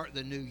as we start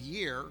the new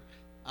year,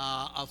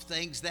 of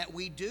things that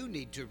we do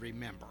need to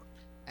remember.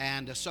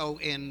 And so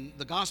in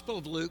the Gospel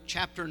of Luke,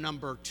 chapter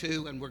number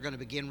 2, and we're going to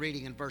begin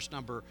reading in verse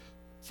number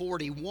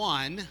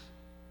 41,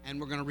 and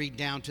we're going to read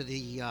down to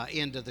the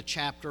end of the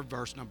chapter,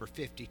 verse number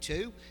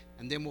 52,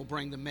 and then we'll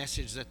bring the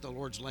message that the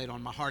Lord's laid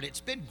on my heart. It's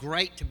been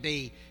great to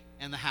be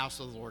in the house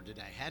of the Lord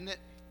today, hasn't it?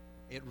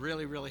 It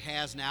really, really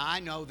has. Now,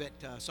 I know that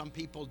some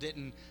people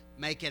didn't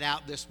make it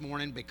out this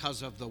morning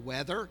because of the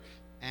weather,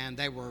 and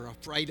they were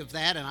afraid of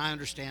that, and I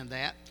understand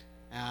that.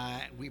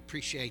 We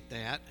appreciate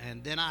that.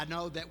 And then I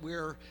know that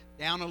we're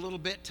down a little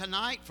bit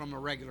tonight from a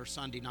regular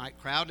Sunday night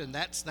crowd, and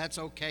that's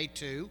okay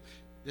too.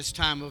 This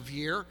time of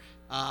year,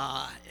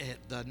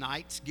 the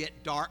nights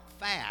get dark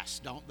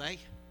fast, don't they?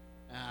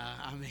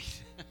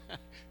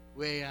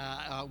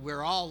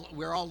 We're all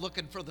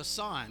looking for the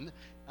sun,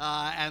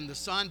 and the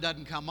sun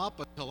doesn't come up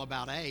until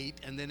about 8,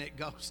 and then it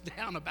goes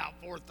down about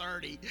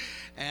 4:30,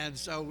 and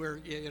so we're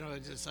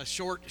it's a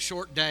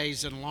short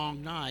days and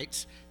long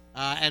nights.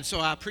 And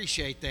so I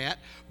appreciate that.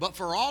 But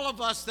for all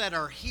of us that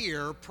are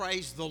here,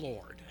 praise the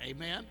Lord.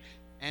 Amen.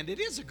 And it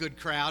is a good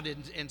crowd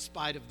in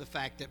spite of the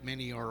fact that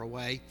many are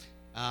away,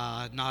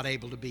 not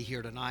able to be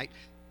here tonight.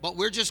 But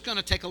we're just going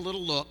to take a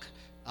little look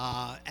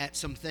at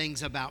some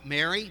things about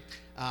Mary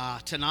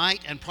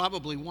tonight, and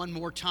probably one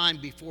more time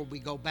before we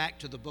go back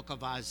to the book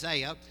of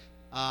Isaiah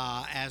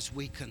as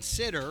we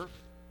consider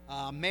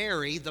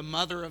Mary, the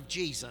mother of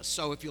Jesus.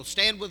 So if you'll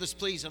stand with us,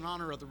 please, in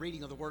honor of the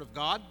reading of the Word of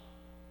God.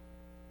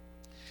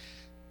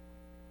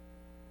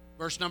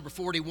 Verse number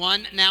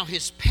 41, now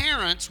his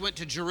parents went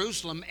to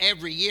Jerusalem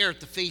every year at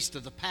the feast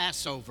of the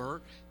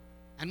Passover.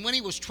 And when he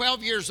was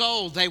 12 years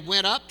old, they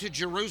went up to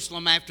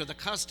Jerusalem after the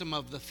custom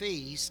of the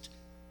feast.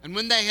 And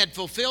when they had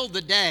fulfilled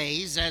the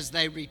days, as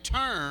they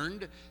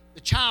returned,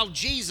 the child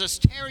Jesus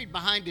tarried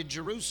behind in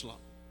Jerusalem.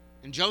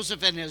 And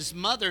Joseph and his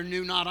mother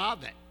knew not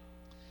of it.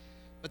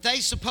 But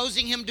they,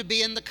 supposing him to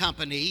be in the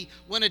company,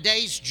 went a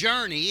day's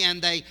journey, and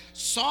they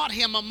sought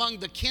him among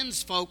the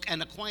kinsfolk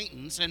and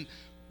acquaintance. And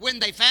when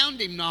they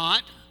found him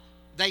not,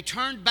 they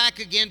turned back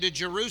again to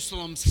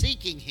Jerusalem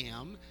seeking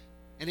him.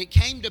 And it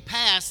came to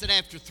pass that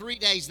after 3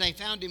 days they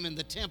found him in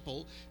the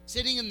temple,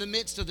 sitting in the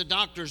midst of the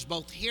doctors,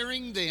 both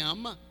hearing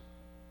them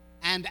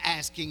and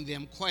asking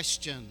them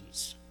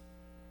questions.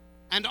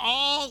 And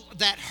all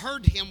that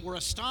heard him were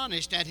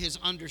astonished at his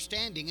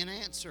understanding and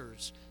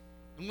answers.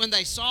 And when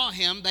they saw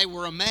him, they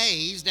were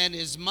amazed. And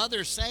his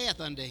mother saith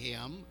unto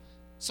him,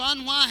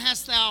 Son, why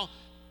hast thou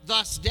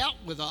thus dealt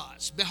with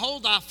us?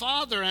 Behold, thy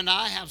father and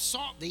I have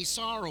sought thee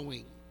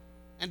sorrowing.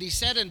 And he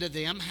said unto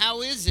them,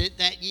 How is it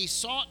that ye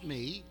sought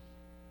me?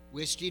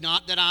 Wist ye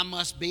not that I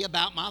must be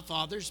about my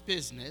father's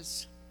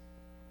business?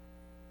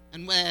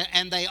 And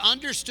they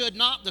understood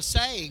not the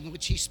saying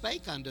which he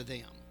spake unto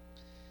them.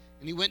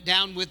 And he went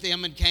down with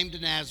them and came to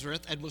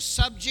Nazareth, and was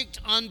subject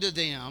unto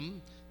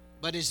them.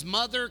 But his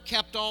mother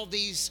kept all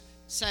these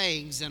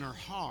sayings in her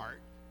heart.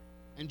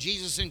 And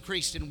Jesus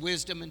increased in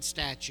wisdom and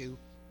stature,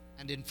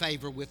 and in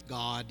favor with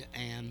God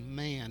and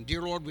man.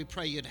 Dear Lord, we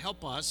pray you'd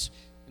help us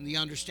in the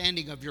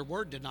understanding of your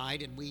word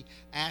tonight, and we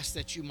ask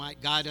that you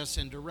might guide us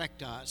and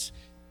direct us.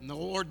 And the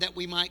Lord, that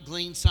we might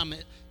glean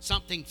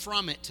something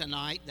from it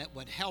tonight that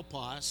would help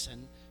us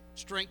and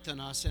strengthen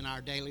us in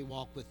our daily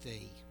walk with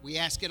thee. We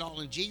ask it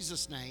all in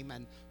Jesus' name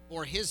and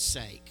for his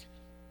sake.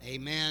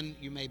 Amen.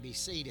 You may be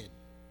seated.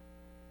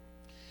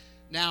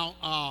 Now,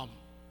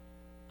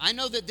 I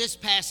know that this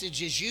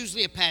passage is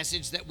usually a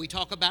passage that we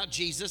talk about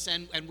Jesus,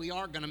 and we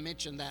are going to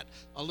mention that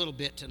a little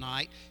bit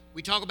tonight.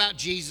 We talk about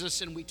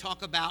Jesus, and we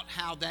talk about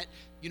how that,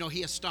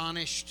 he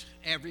astonished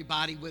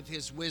everybody with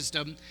his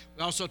wisdom.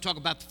 We also talk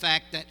about the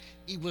fact that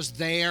he was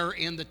there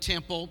in the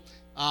temple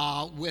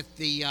with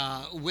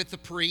the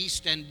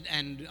priest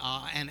and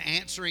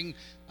answering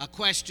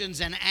questions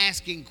and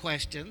asking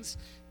questions.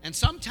 And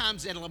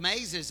sometimes it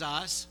amazes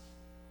us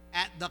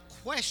at the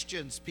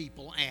questions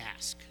people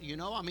ask.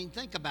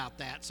 Think about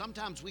that.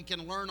 Sometimes we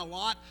can learn a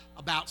lot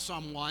about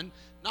someone,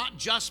 not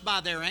just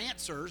by their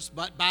answers,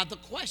 but by the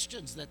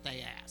questions that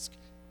they ask.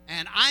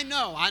 And I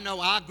know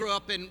I grew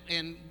up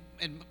in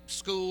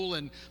school,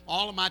 and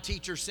all of my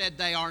teachers said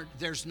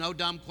there's no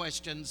dumb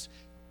questions,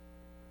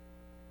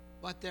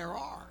 but there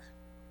are.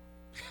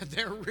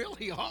 There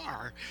really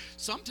are.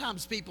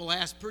 Sometimes people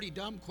ask pretty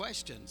dumb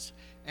questions.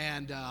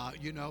 And,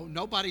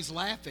 nobody's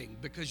laughing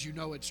because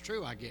it's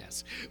true, I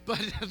guess.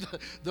 But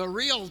the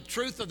real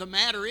truth of the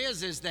matter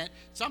is that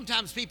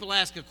sometimes people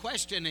ask a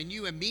question and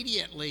you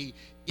immediately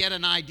get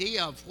an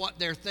idea of what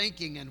they're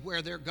thinking and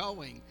where they're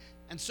going.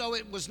 And so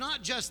it was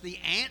not just the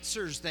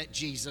answers that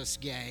Jesus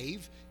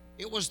gave,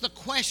 it was the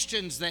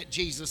questions that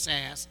Jesus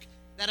asked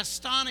that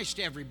astonished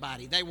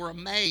everybody. They were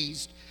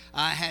amazed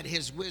at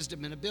his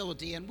wisdom and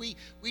ability. And we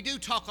do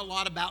talk a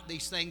lot about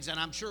these things, and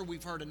I'm sure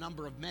we've heard a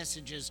number of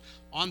messages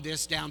on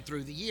this down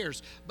through the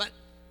years. But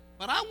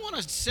I want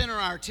to center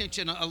our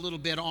attention a little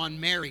bit on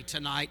Mary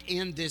tonight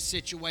in this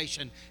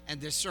situation and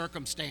this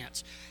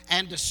circumstance.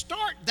 And to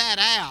start that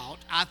out,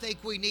 I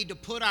think we need to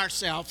put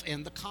ourselves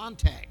in the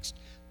context.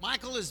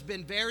 Michael has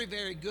been very,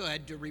 very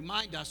good to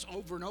remind us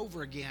over and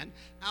over again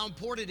how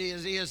important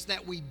it is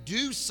that we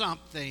do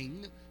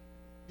something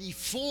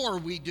before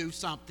we do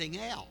something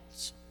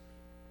else.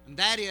 And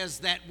that is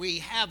that we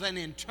have an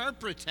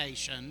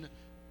interpretation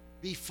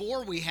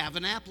before we have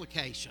an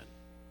application.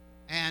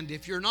 And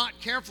if you're not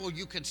careful,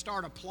 you can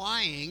start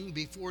applying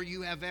before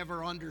you have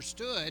ever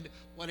understood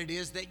what it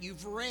is that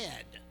you've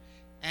read.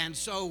 And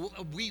so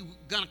we're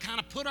going to kind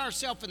of put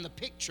ourselves in the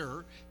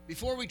picture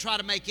before we try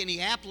to make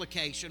any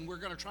application. We're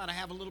going to try to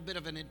have a little bit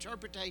of an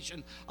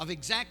interpretation of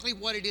exactly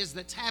what it is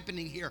that's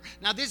happening here.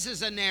 Now, this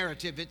is a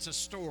narrative. It's a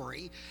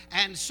story.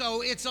 And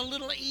so it's a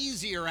little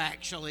easier,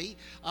 actually,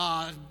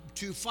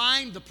 to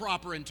find the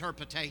proper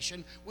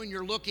interpretation when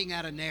you're looking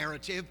at a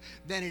narrative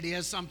than it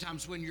is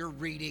sometimes when you're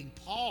reading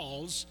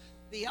Paul's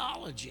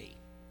theology.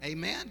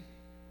 Amen?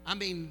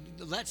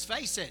 Let's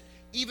face it.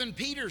 Even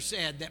Peter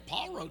said that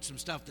Paul wrote some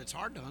stuff that's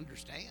hard to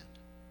understand.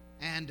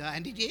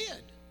 And he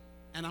did.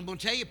 And I'm going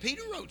to tell you,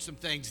 Peter wrote some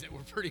things that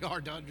were pretty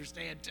hard to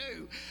understand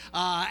too.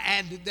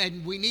 And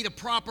then we need a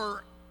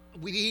proper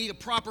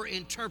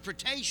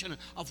interpretation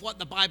of what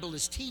the Bible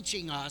is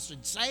teaching us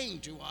and saying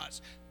to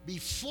us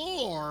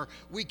before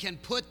we can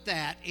put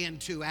that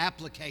into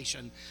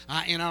application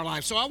in our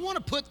life. So I want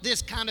to put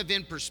this kind of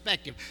in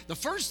perspective. The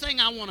first thing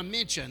I want to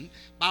mention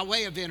by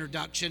way of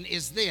introduction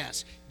is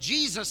this.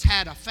 Jesus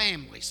had a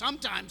family.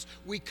 Sometimes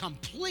we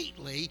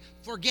completely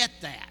forget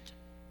that.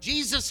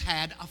 Jesus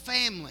had a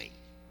family.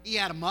 He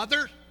had a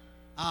mother,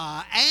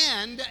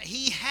 and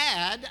he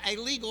had a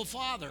legal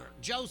father,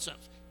 Joseph.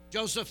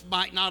 Joseph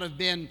might not have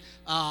been,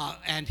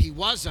 and he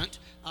wasn't,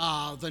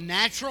 the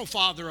natural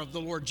father of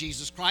the Lord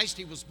Jesus Christ.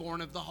 He was born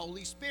of the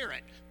Holy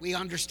Spirit. We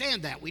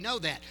understand that. We know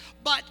that.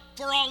 But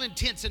for all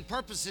intents and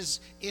purposes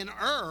in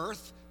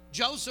earth,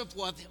 Joseph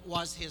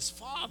was his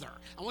father.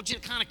 I want you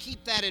to kind of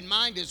keep that in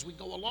mind as we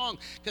go along,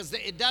 because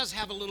it does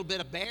have a little bit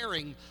of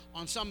bearing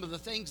on some of the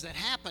things that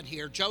happen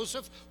here.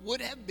 Joseph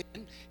would have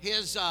been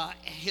his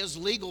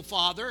legal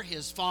father,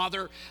 his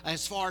father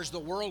as far as the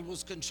world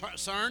was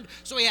concerned.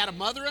 So he had a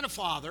mother and a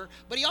father,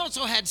 but he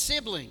also had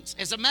siblings.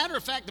 As a matter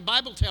of fact, the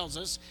Bible tells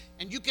us,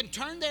 and you can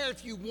turn there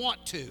if you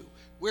want to.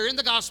 We're in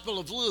the Gospel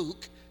of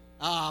Luke,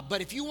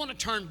 But if you want to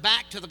turn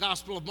back to the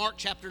Gospel of Mark,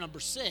 chapter number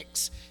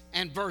 6,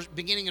 and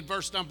beginning in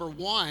verse number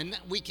 1,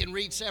 we can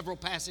read several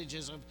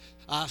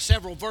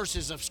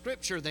verses of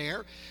Scripture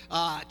there.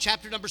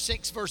 Chapter number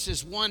 6,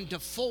 verses 1 to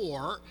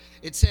 4,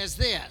 it says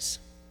this: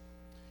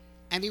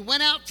 "And he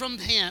went out from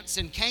hence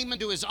and came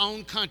into his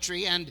own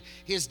country, and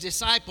his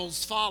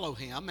disciples follow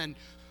him. And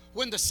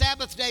when the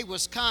Sabbath day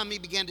was come, he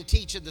began to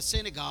teach in the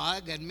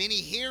synagogue, and many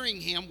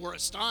hearing him were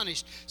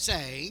astonished,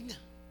 saying,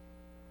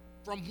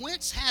 From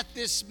whence hath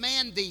this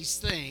man these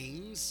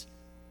things?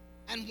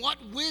 And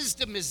what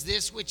wisdom is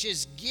this which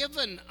is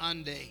given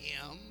unto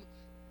him,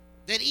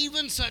 that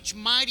even such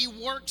mighty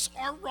works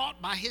are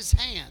wrought by his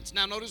hands?"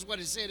 Now notice what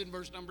it said in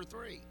verse number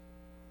 3.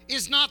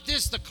 "Is not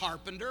this the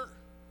carpenter,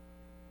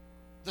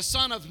 the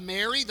son of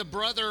Mary, the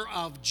brother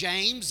of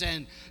James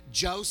and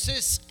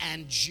Joseph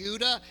and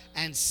Judah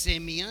and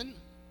Simeon?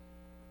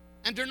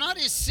 And are not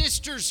his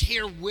sisters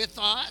here with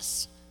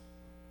us?"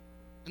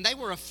 And they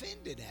were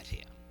offended at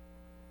him.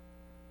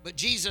 But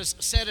Jesus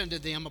said unto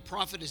them, "A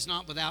prophet is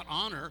not without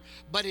honor,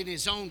 but in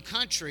his own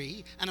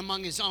country, and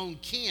among his own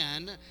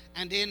kin,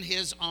 and in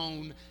his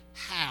own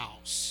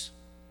house."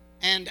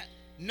 And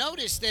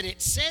notice that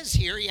it says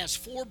here he has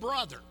four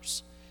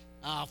brothers.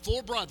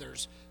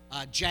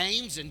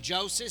 James and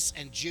Joseph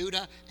and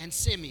Judah and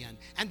Simeon.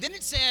 And then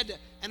it said,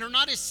 "And are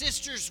not his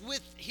sisters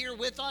here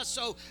with us?"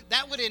 So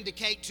that would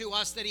indicate to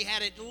us that he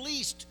had at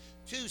least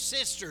two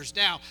sisters.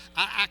 Now,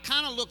 I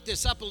kind of looked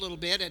this up a little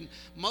bit, and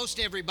most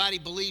everybody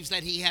believes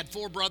that he had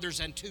four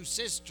brothers and two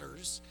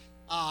sisters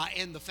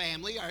in the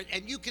family.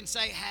 And you can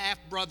say half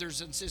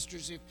brothers and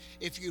sisters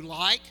if you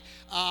like.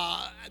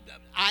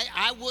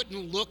 I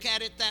wouldn't look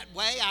at it that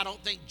way. I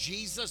don't think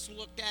Jesus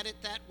looked at it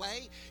that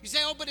way. You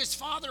say, "Oh, but his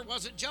father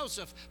wasn't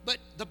Joseph." But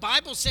the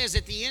Bible says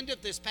at the end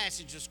of this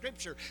passage of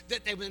Scripture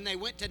that when they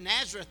went to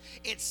Nazareth,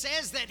 it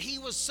says that he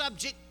was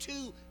subject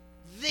to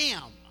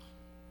them.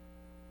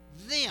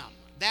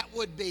 That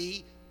would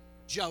be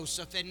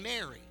Joseph and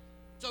Mary.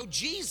 So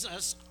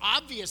Jesus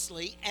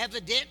obviously,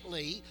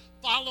 evidently,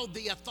 followed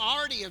the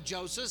authority of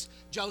Joseph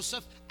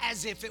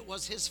as if it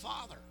was his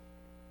father,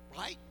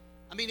 right?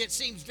 I mean, it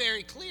seems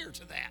very clear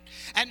to that.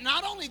 And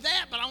not only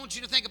that, but I want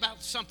you to think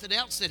about something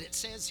else that it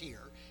says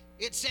here.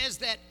 It says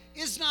that,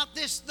 "Is not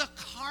this the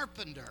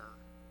carpenter?"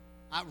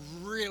 I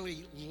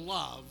really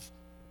love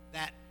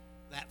that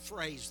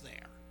phrase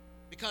there,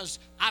 because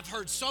I've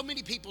heard so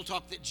many people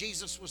talk that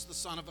Jesus was the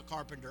son of a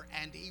carpenter,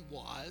 and he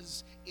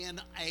was,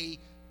 in a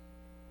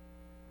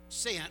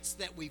sense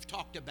that we've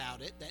talked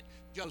about it, that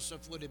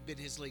Joseph would have been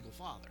his legal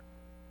father.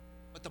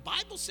 But the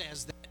Bible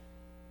says that,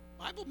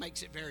 the Bible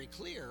makes it very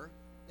clear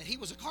that he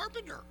was a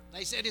carpenter.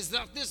 They said, "Is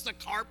not this the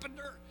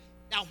carpenter?"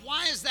 Now,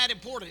 why is that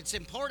important? It's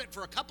important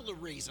for a couple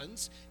of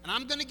reasons, and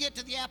I'm going to get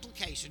to the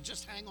application.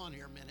 Just hang on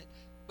here a minute.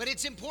 But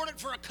it's important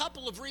for a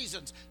couple of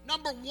reasons.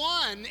 Number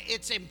one,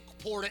 it's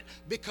important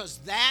because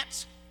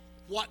that's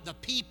what the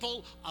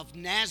people of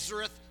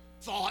Nazareth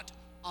thought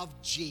of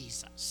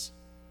Jesus.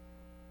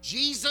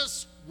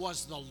 Jesus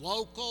was the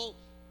local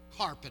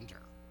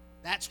carpenter.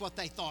 That's what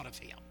they thought of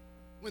him.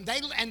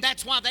 And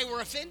that's why they were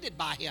offended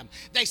by him.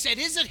 They said,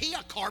 "Isn't he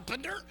a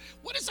carpenter?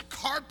 What is a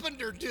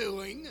carpenter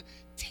doing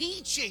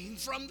teaching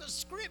from the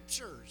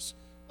Scriptures?"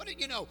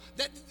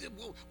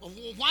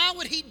 Why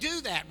would he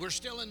do that? We're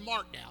still in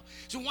Mark now.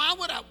 So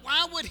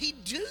why would he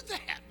do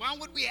that? Why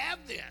would we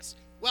have this?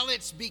 Well,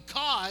 it's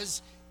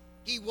because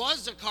he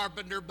was a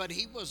carpenter, but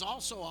he was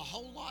also a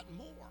whole lot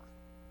more.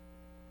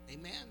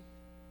 Amen.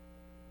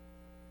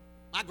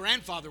 My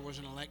grandfather was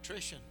an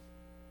electrician.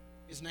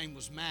 His name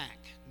was Mac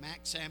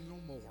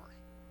Samuel Moore.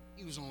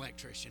 He was an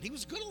electrician. He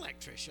was a good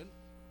electrician,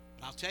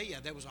 but I'll tell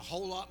you, there was a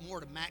whole lot more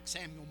to Mac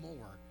Samuel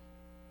Moore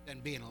than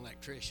being an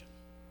electrician.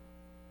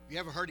 If you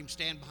ever heard him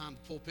stand behind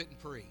the pulpit and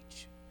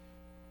preach,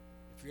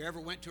 if you ever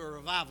went to a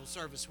revival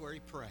service where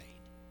he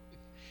prayed,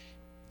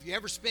 if you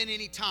ever spent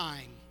any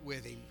time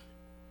with him,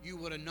 you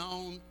would have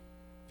known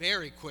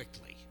very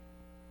quickly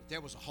that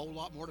there was a whole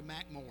lot more to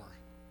Mac Moore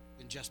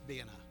than just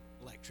being an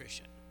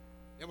electrician.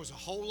 There was a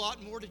whole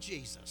lot more to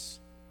Jesus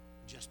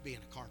than just being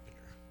a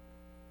carpenter.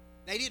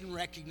 They didn't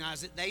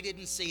recognize it. They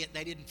didn't see it.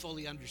 They didn't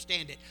fully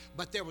understand it.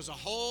 But there was a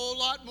whole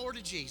lot more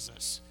to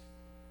Jesus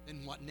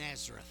than what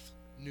Nazareth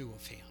knew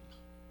of him,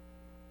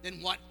 than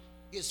what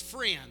his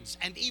friends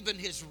and even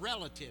his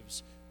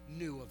relatives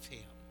knew of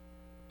him.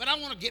 But I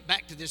want to get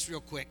back to this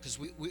real quick because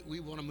we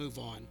want to move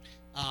on.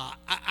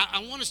 I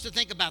want us to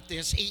think about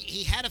this.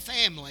 He had a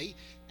family,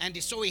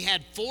 and so he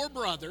had four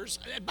brothers.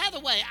 By the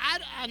way,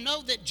 I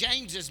know that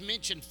James is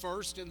mentioned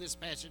first in this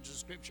passage of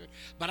Scripture,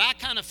 but I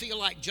kind of feel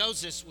like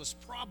Joseph was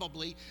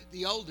probably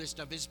the oldest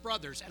of his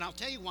brothers, and I'll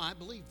tell you why I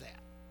believe that.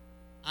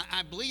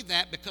 I believe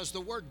that because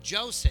the word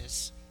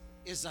Joseph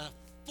is a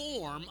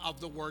form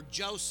of the word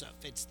Joseph.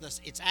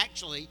 It's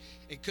actually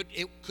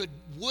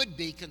would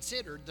be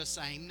considered the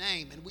same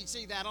name, and we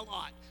see that a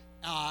lot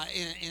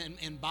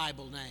in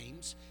Bible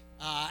names.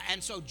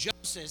 And so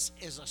Joseph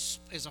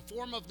is a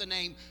form of the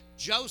name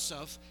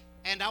Joseph.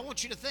 And I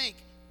want you to think,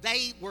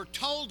 they were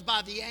told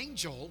by the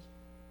angel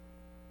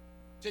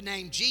to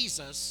name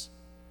Jesus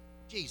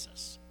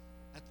Jesus.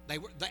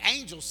 The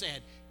angel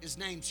said, his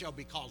name shall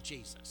be called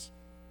Jesus.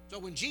 So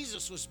when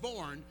Jesus was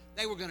born,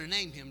 they were going to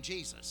name him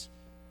Jesus.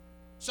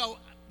 So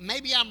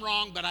maybe I'm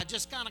wrong, but I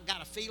just kind of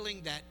got a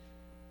feeling that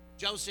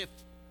Joseph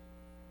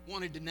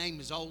wanted to name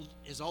his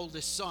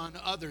oldest son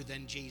other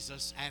than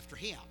Jesus after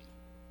him.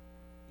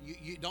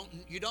 You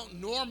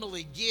don't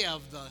normally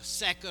give the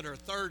second or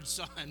third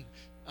son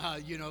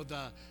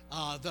the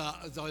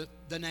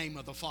name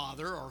of the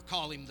father, or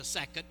call him the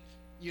second.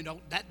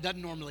 That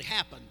doesn't normally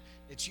happen.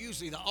 It's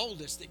usually the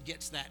oldest that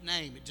gets that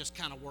name. It just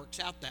kind of works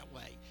out that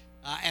way.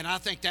 And I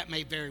think that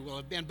may very well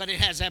have been, but it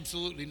has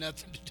absolutely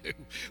nothing to do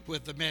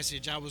with the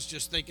message. I was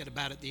just thinking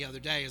about it the other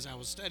day as I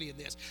was studying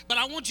this. But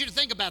I want you to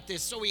think about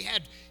this. So he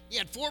had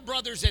 4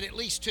 brothers and at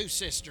least 2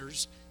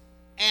 sisters,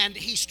 and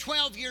he's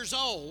 12 years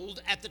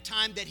old at the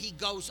time that he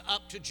goes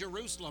up to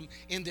Jerusalem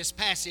in this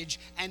passage,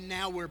 and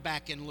now we're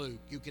back in Luke.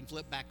 You can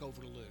flip back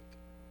over to Luke.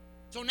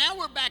 So now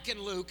we're back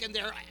in Luke, and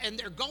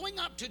they're going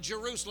up to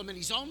Jerusalem, and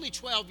he's only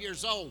 12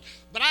 years old.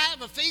 But I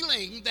have a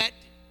feeling that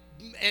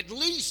at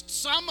least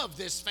some of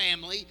this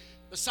family,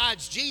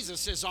 besides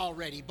Jesus, is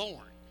already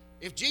born.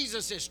 If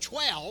Jesus is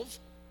 12,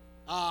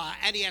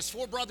 and he has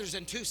 4 brothers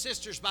and 2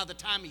 sisters by the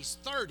time he's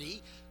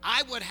 30,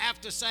 I would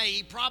have to say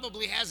he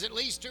probably has at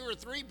least 2 or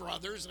 3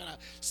 brothers and a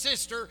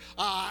sister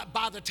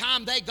by the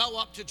time they go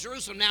up to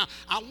Jerusalem. Now,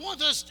 I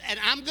want us, and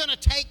I'm going to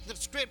take the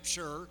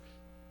scripture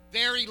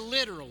very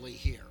literally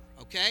here,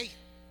 okay?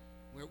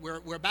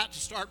 We're about to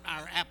start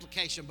our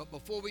application, but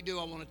before we do,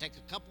 I want to take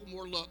a couple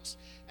more looks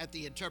at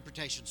the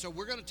interpretation. So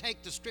we're going to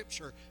take the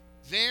scripture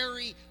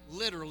very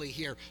literally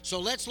here. So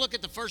let's look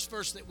at the first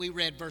verse that we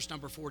read, verse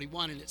number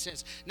 41, and it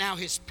says, now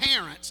his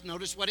parents,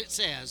 notice what it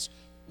says,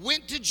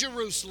 went to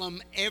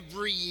Jerusalem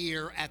every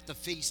year at the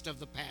feast of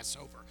the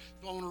Passover.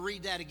 So I want to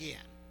read that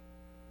again,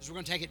 because we're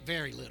going to take it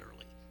very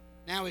literally.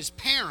 Now his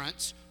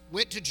parents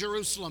went to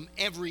Jerusalem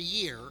every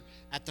year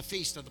at the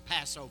feast of the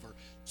Passover.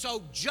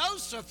 So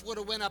Joseph would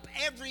have went up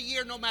every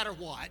year no matter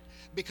what,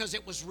 because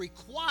it was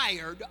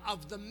required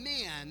of the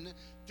men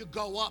to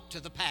go up to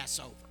the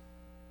Passover.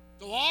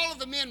 So all of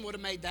the men would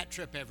have made that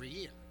trip every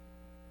year.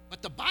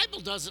 But the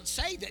Bible doesn't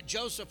say that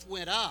Joseph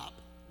went up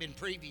in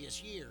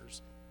previous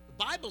years.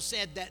 The Bible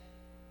said that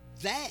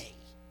they,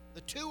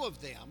 the 2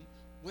 of them,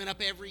 went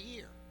up every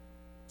year.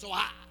 So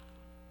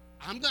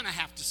I'm going to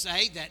have to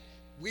say that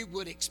we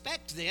would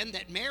expect then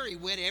that Mary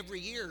went every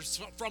year.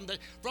 So from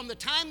the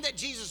time that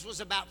Jesus was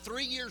about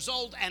 3 years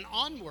old and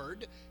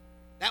onward,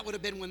 that would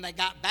have been when they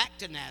got back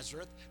to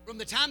Nazareth. From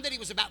the time that he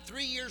was about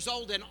 3 years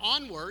old and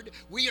onward,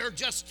 we are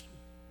just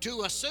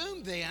to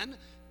assume then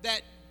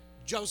that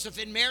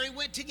Joseph and Mary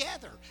went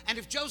together. And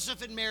if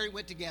Joseph and Mary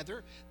went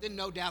together, then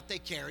no doubt they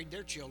carried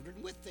their children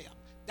with them.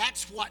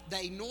 That's what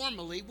they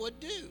normally would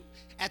do.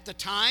 At the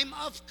time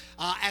of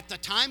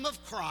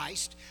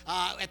Christ,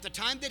 at the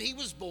time that he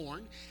was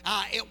born,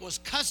 it was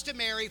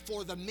customary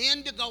for the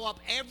men to go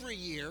up every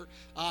year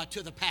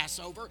to the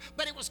Passover,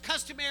 but it was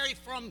customary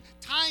from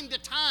time to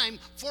time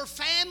for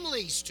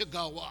families to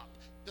go up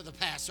to the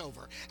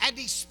Passover, and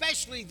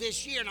especially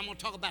this year, and I'm going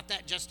to talk about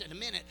that just in a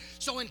minute.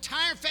 So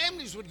entire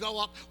families would go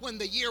up when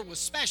the year was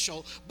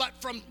special, but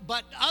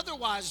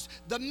otherwise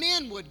the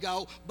men would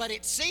go. But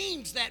it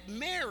seems that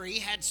Mary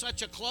had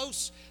such a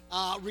close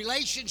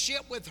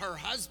relationship with her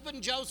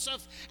husband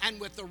Joseph and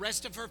with the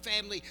rest of her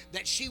family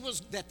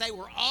that they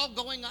were all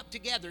going up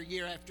together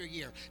year after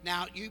year.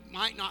 Now, you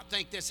might not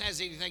think this has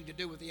anything to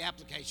do with the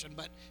application,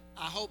 but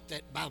I hope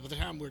that by the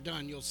time we're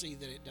done, you'll see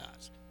that it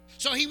does.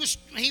 So he was.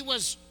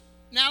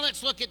 Now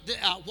let's look at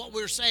what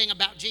we're saying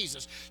about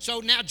Jesus. So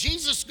now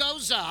Jesus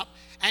goes up,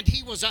 and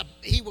he was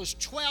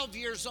 12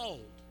 years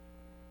old.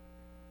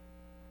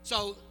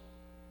 So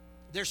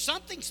there's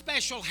something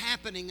special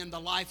happening in the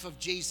life of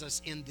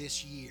Jesus in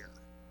this year.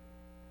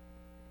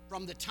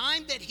 From the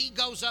time that he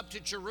goes up to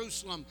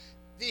Jerusalem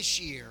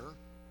this year,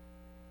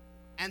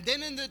 and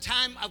then in the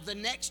time of the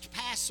next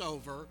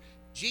Passover,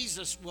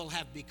 Jesus will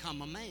have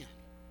become a man.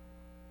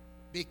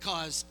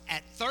 Because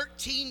at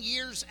 13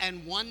 years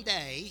and 1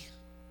 day,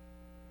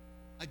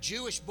 a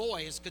Jewish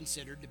boy is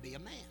considered to be a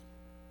man.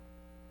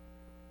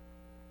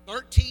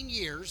 13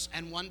 years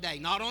and 1 day,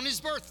 not on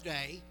his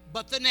birthday,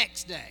 but the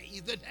next day,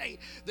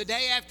 the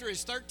day after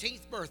his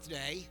 13th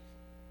birthday,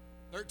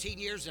 13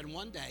 years and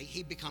 1 day,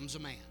 he becomes a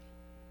man.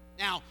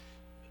 Now,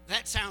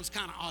 that sounds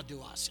kind of odd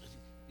to us.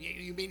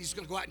 You mean he's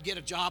going to go out and get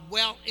a job?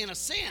 Well, in a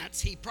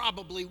sense, he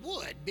probably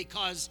would,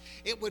 because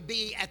it would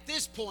be at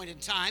this point in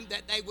time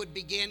that they would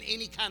begin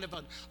any kind of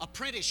an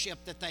apprenticeship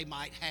that they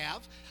might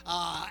have.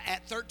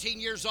 At 13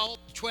 years old,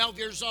 12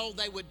 years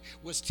old,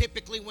 was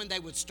typically when they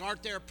would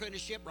start their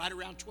apprenticeship, right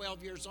around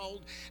 12 years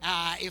old.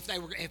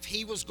 If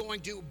he was going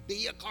to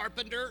be a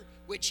carpenter,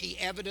 which he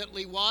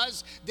evidently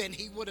was, then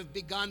he would have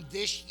begun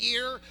this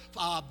year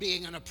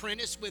being an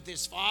apprentice with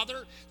his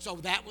father. So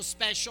that was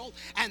special.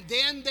 And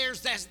then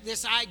there's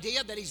this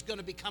idea that he's going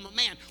to become a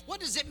man. What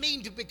does it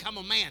mean to become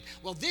a man?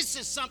 Well, this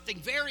is something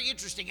very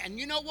interesting. And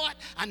you know what?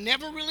 I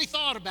never really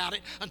thought about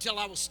it until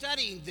I was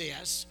studying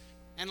this.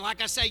 And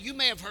like I say, you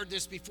may have heard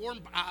this before,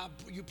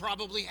 you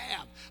probably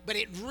have, but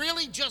it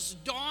really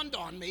just dawned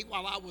on me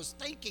while I was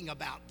thinking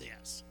about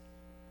this.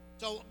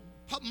 So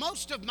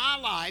most of my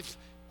life,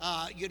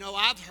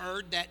 I've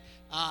heard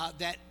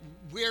that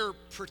we're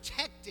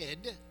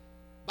protected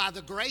by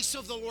the grace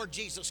of the Lord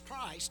Jesus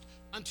Christ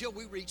until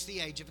we reach the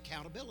age of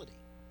accountability.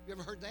 You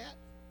ever heard that?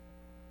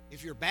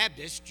 If you're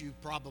Baptist, you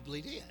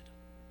probably did.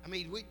 I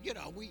mean,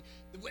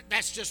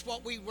 that's just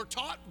what we were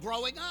taught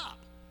growing up.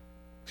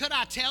 Could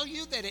I tell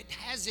you that it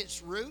has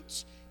its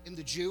roots in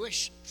the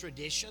Jewish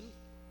tradition?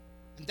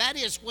 And that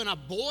is, when a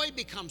boy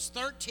becomes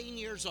 13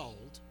 years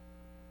old,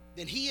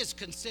 then he is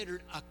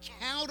considered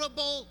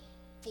accountable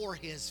for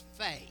his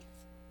faith.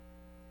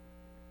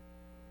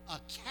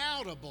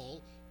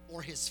 Accountable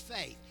for his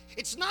faith.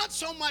 It's not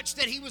so much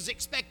that he was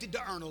expected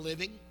to earn a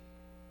living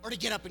or to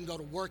get up and go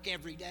to work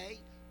every day,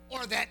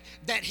 or that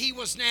he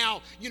was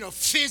now,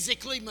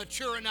 physically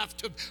mature enough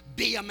to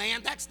be a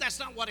man. That's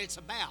not what it's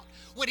about.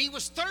 When he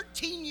was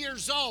 13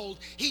 years old,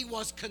 he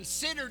was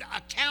considered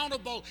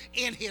accountable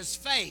in his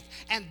faith.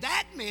 And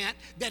that meant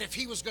that if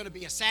he was going to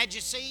be a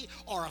Sadducee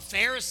or a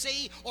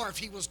Pharisee, or if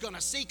he was going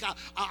to seek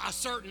a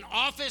certain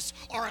office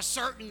or a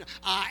certain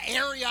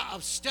area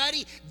of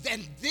study,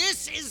 then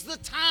this is the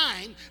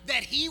time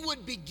that he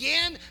would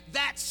begin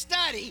that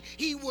study.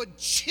 He would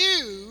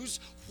choose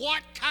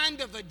what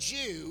kind of a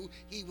Jew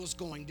he was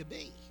going to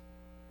be.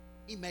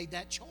 He made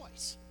that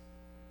choice.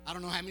 I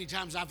don't know how many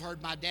times I've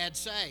heard my dad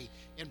say,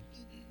 and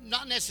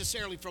not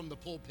necessarily from the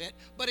pulpit,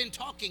 but in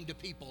talking to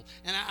people,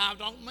 and I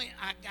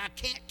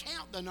can't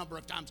count the number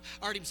of times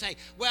I heard him say,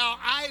 well,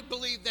 I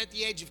believe that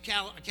the age of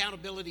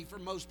accountability for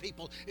most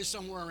people is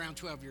somewhere around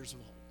 12 years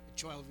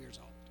old.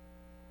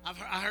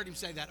 I heard him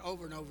say that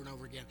over and over and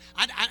over again.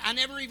 I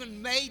never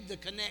even made the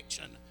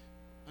connection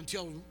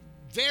until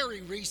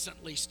very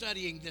recently,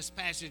 studying this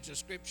passage of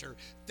Scripture,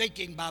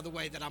 thinking, by the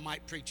way, that I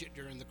might preach it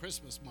during the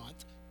Christmas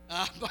month.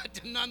 But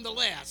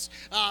nonetheless,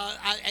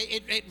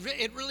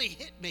 it really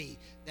hit me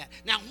that.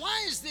 Now,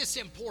 why is this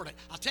important?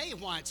 I'll tell you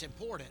why it's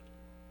important.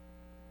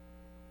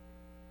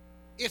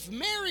 If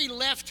Mary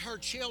left her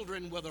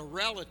children with a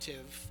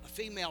relative, a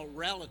female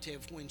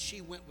relative, when she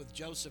went with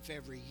Joseph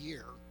every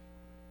year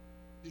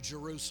to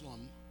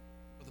Jerusalem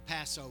for the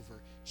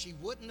Passover, she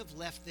wouldn't have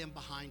left them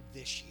behind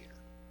this year.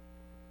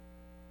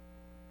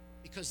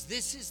 Because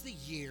this is the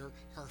year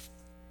her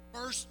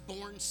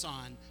firstborn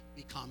son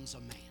becomes a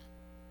man.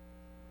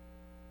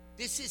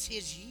 This is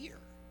his year.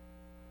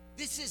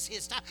 This is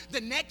his time.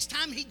 The next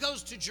time he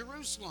goes to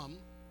Jerusalem,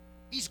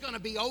 he's going to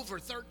be over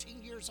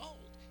 13 years old.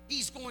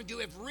 He's going to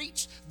have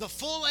reached the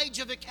full age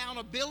of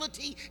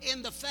accountability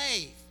in the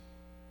faith.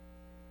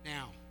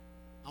 Now,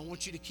 I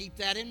want you to keep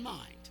that in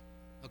mind,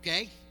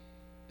 okay?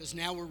 Because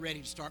now we're ready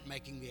to start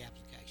making the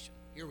application.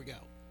 Here we go.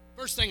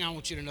 First thing I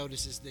want you to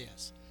notice is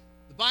this.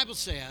 The Bible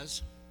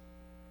says,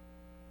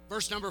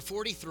 verse number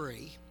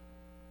 43,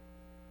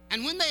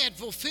 and when they had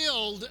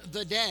fulfilled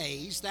the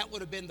days, that would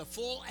have been the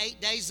full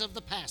 8 days of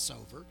the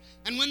Passover,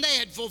 and when they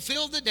had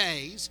fulfilled the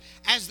days,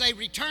 as they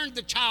returned,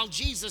 the child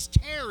Jesus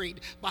tarried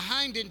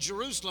behind in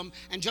Jerusalem,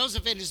 and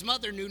Joseph and his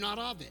mother knew not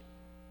of it.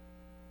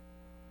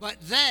 But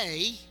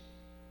they,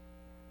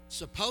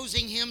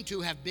 supposing him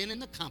to have been in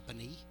the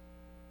company,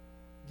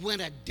 went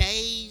a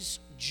day's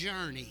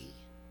journey,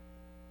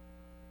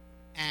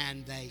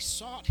 and they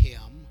sought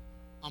him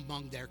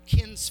among their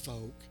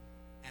kinsfolk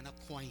and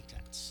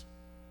acquaintance.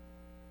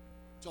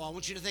 So I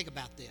want you to think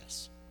about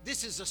this.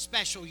 This is a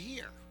special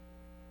year.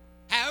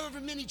 However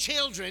many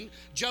children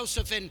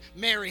Joseph and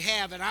Mary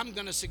have, and I'm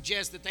going to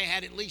suggest that they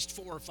had at least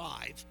 4 or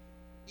 5.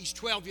 He's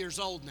 12 years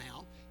old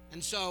now,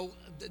 and so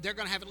they're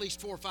going to have at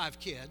least 4 or 5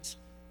 kids.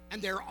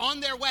 And they're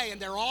on their way,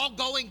 and they're all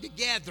going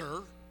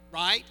together,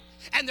 right?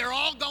 And they're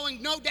all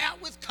going, no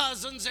doubt, with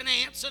cousins and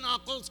aunts and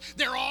uncles.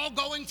 They're all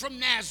going from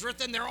Nazareth,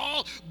 and they're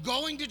all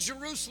going to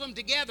Jerusalem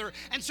together.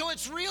 And so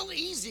it's real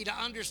easy to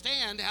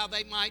understand how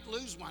they might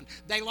lose one.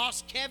 They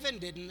lost Kevin,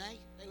 didn't they?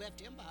 They left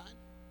him behind.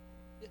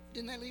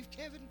 Didn't they leave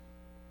Kevin?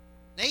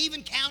 They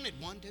even counted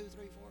 1, 2, 3,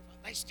 4, 5.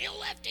 They still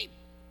left him.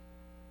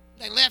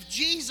 They left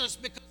Jesus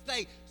because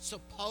they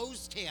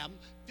supposed him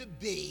to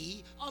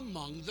be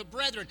among the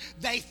brethren.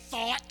 They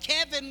thought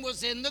Kevin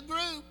was in the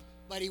group,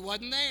 but he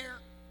wasn't there.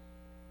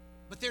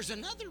 But there's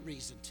another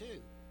reason too.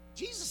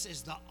 Jesus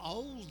is the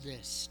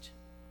oldest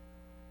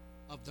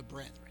of the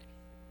brethren,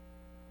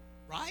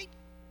 right?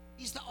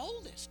 He's the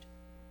oldest.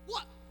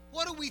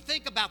 What do we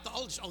think about the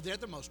oldest? Oh, they're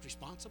the most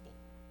responsible.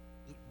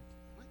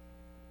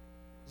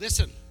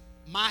 Listen,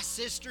 my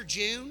sister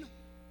June,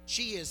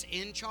 she is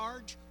in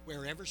charge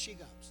wherever she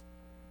goes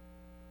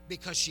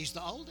because she's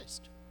the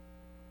oldest.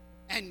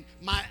 And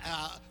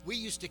we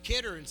used to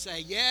kid her and say,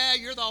 yeah,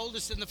 you're the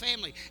oldest in the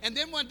family. And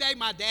then one day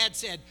my dad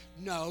said,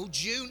 no,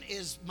 June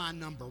is my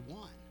number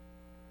 1.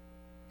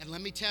 And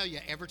let me tell you,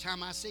 every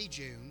time I see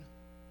June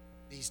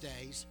these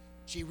days,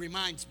 she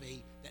reminds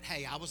me that,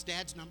 hey, I was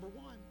Dad's number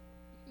 1.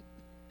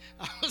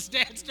 I was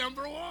Dad's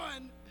number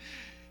 1.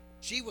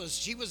 She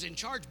was in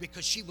charge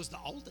because she was the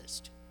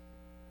oldest.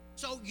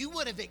 So you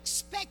would have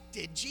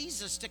expected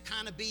Jesus to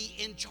kind of be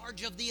in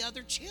charge of the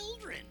other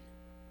children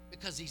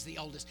because he's the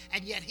oldest,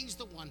 and yet he's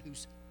the one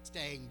who's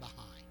staying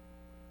behind.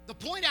 The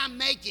point I'm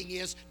making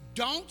is,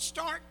 don't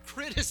start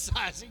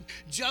criticizing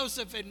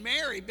Joseph and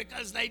Mary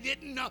because they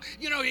didn't know.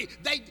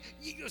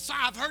 So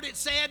I've heard it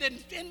said,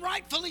 and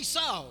rightfully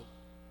so,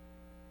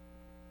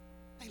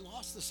 they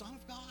lost the Son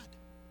of God.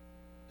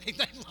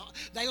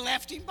 They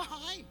left him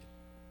behind.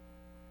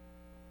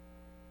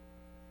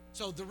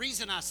 So the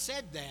reason I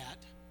said that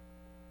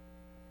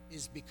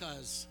is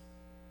because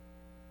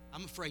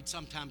I'm afraid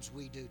sometimes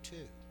we do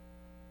too.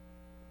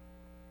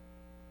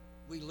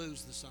 We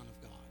lose the Son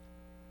of God.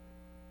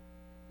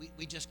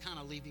 We just kind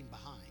of leave him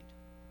behind.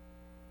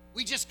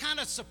 We just kind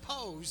of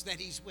suppose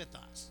that he's with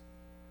us.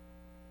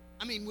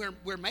 I mean,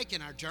 we're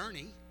making our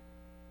journey.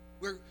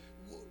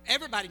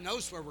 Everybody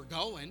knows where we're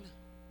going.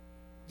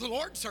 The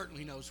Lord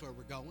certainly knows where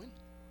we're going.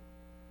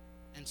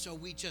 And so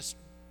we just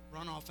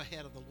run off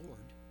ahead of the Lord.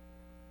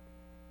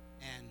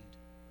 And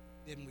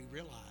then we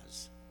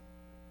realize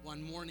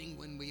one morning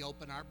when we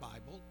open our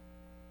Bible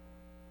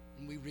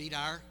and we read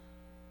our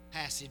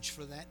passage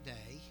for that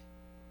day,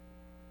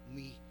 and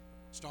we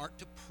start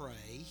to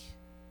pray,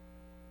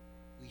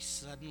 we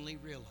suddenly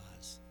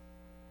realize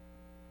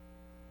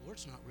the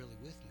Lord's not really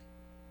with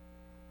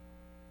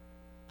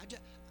me.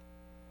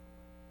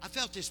 I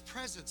felt his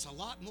presence a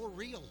lot more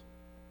real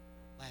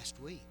last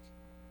week.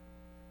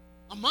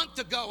 A month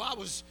ago, I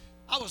was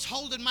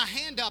holding my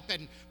hand up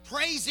and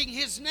praising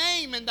his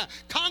name in the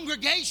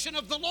congregation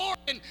of the Lord,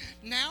 and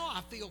now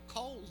I feel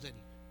cold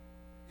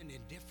and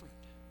indifferent.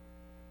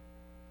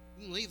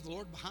 You can leave the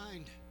Lord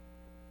behind.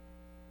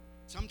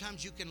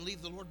 Sometimes you can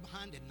leave the Lord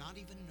behind and not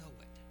even know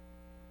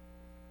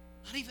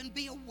it. Not even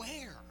be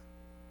aware.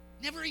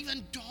 Never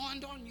even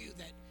dawned on you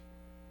that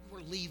you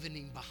were leaving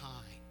him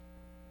behind.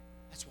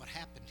 That's what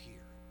happened here.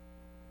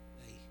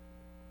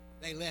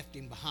 They left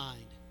him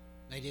behind.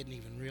 They didn't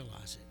even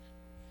realize it.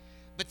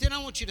 But then I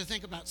want you to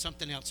think about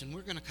something else, and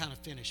we're going to kind of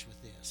finish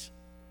with this.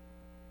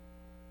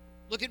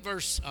 Look at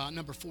verse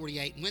number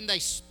 48. And when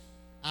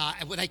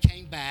they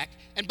came back,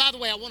 and by the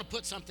way, I want to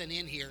put something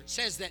in here. It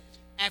says that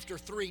after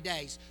 3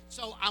 days.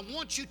 So I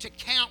want you to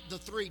count the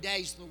 3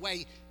 days the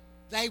way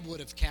they would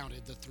have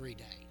counted the 3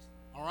 days.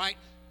 All right?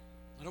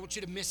 I don't want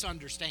you to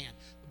misunderstand.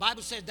 The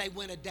Bible said they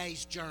went a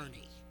day's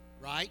journey,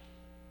 right?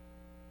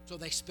 So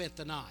they spent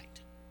the night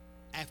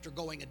after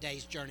going a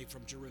day's journey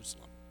from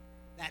Jerusalem.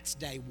 That's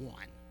day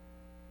one.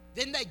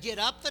 Then they get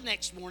up the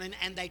next morning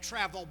and they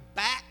travel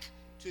back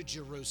to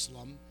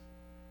Jerusalem.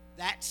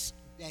 That's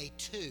day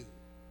two.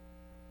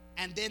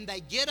 And then they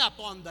get up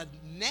on the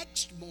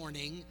next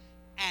morning,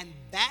 and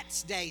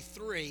that's day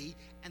three,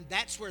 and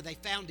that's where they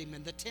found him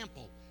in the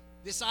temple.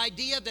 This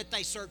idea that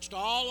they searched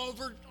all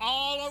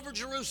over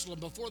Jerusalem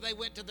before they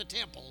went to the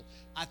temple,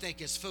 I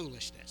think is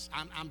foolishness.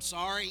 I'm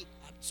sorry,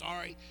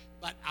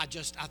 but I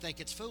think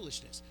it's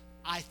foolishness.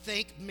 I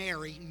think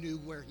Mary knew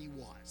where he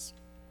was.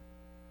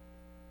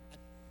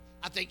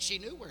 I think she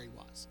knew where he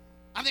was.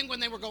 I think when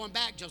they were going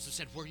back, Joseph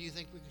said, "Where do you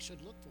think we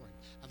should look for him?"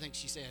 I think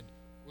she said,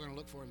 "We're going to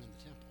look for him in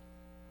the temple."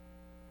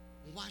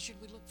 Well, why should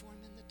we look for him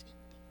in the temple?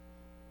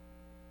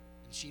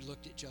 And she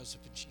looked at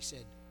Joseph and she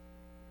said,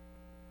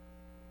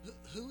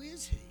 "Who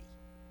is he?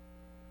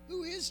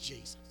 Who is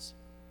Jesus?"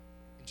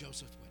 And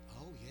Joseph went,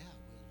 "Oh yeah,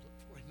 we'll look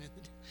for him in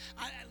the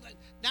temple."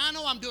 Now I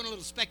know I'm doing a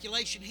little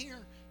speculation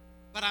here,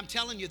 but I'm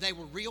telling you, they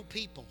were real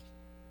people.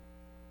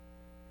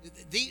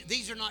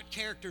 These are not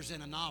characters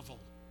in a novel.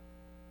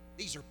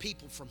 These are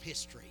people from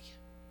history.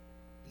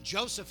 And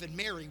Joseph and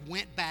Mary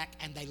went back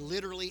and they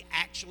literally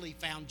actually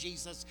found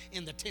Jesus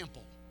in the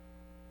temple.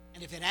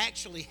 And if it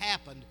actually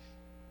happened,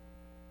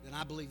 then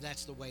I believe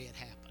that's the way it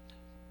happened.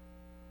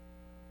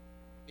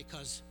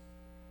 Because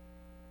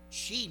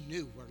she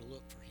knew where to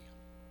look for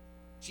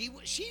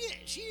him.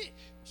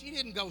 She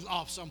didn't go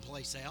off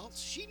someplace else.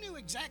 She knew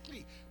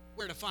exactly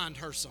where to find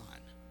her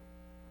son.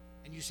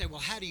 And you say,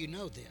 well, how do you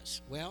know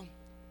this? Well,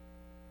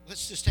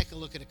 let's just take a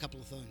look at a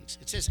couple of things.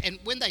 It says, "And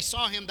when they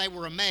saw him, they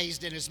were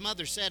amazed, and his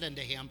mother said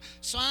unto him,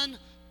 Son,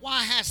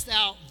 why hast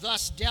thou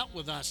thus dealt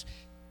with us?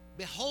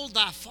 Behold,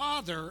 thy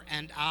father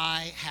and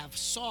I have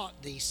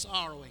sought thee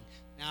sorrowing."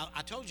 Now,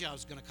 I told you I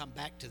was going to come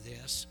back to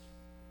this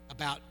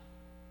about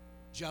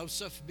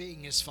Joseph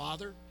being his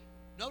father.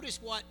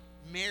 Notice what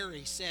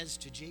Mary says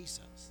to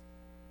Jesus.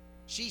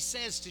 She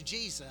says to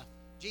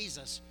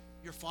Jesus,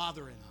 "Your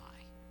father and I,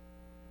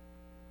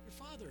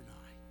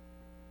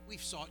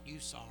 we've sought you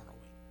sorrowing."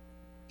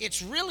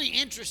 It's really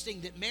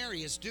interesting that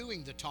Mary is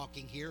doing the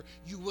talking here.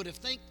 You would have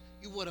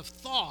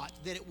thought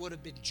that it would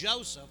have been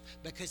Joseph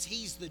because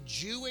he's the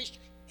Jewish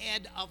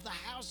head of the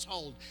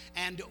household.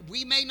 And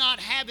we may not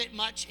have it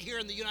much here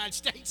in the United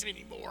States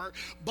anymore,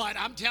 but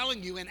I'm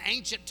telling you, in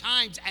ancient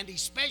times, and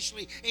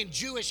especially in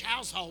Jewish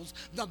households,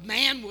 the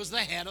man was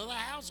the head of the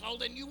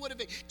household, and you would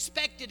have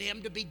expected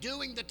him to be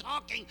doing the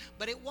talking,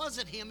 but it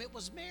wasn't him, it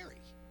was Mary.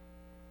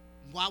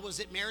 Why was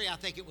it Mary? I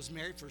think it was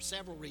Mary for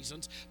several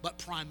reasons, but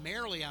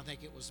primarily I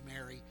think it was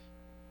Mary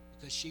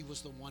because she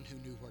was the one who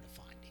knew where to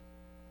find him.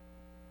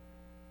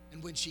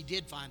 And when she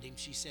did find him,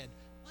 she said,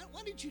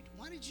 why did you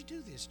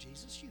do this,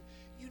 Jesus?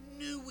 You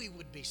knew we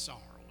would be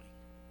sorrowing.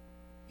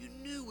 You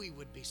knew we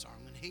would be sorrowing.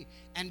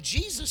 And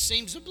Jesus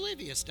seems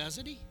oblivious,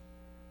 doesn't he?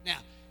 Now,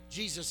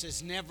 Jesus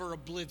is never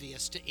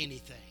oblivious to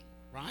anything,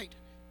 right?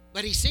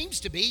 But he seems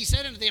to be. He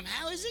said unto them,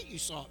 how is it you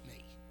sought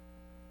me?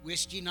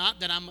 Wist ye not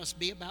that I must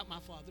be about my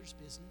Father's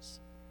business?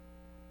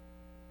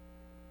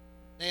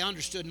 They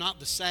understood not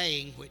the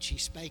saying which he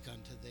spake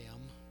unto them.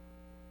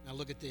 Now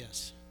look at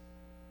this.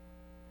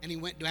 And he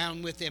went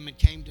down with them and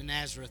came to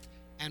Nazareth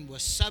and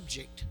was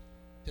subject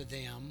to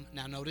them.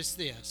 Now notice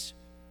this.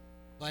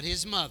 But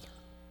his mother,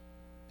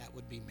 that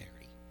would be Mary,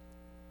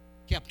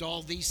 kept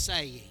all these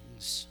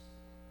sayings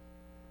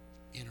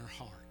in her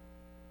heart.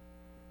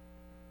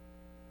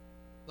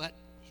 But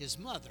his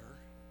mother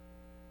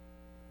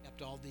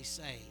kept all these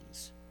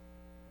sayings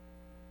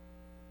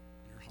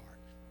in her heart.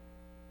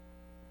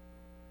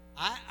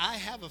 I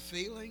have a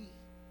feeling,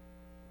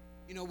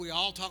 we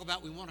all talk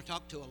about we want to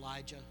talk to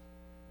Elijah,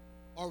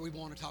 or we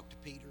want to talk to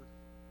Peter,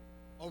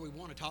 or we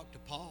want to talk to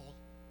Paul.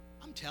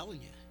 I'm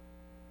telling you,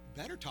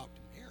 you better talk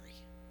to Mary.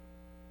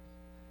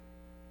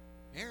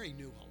 Mary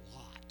knew a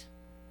lot.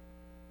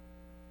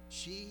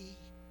 She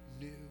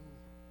knew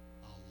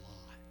a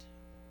lot.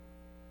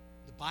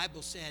 The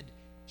Bible said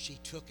she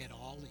took it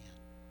all in.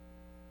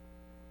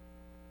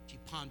 She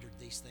pondered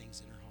these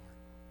things in her heart.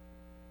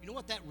 You know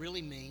what that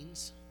really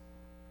means?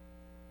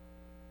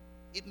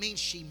 It means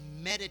she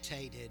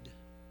meditated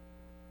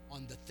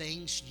on the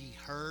things she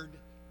heard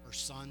her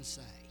son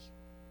say.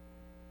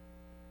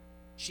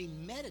 She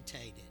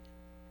meditated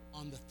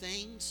on the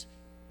things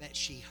that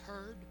she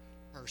heard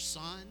her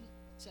son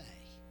say.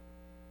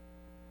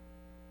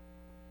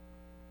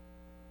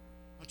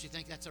 Don't you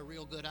think that's a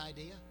real good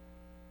idea?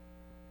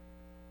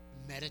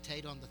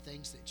 Meditate on the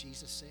things that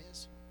Jesus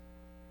says.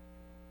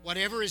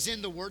 Whatever is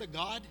in the Word of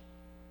God,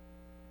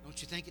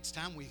 don't you think it's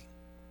time we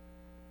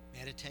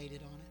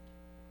meditated on it?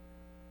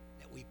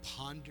 That we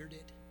pondered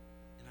it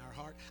in our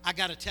heart? I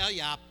got to tell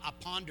you, I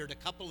pondered a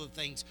couple of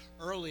things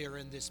earlier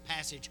in this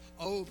passage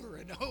over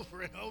and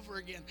over and over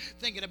again,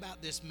 thinking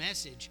about this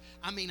message.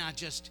 I mean, I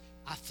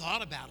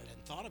thought about it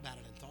and thought about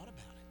it and thought about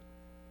it.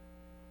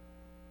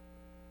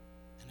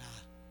 And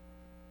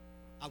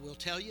I will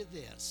tell you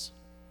this.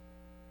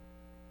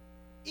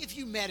 If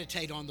you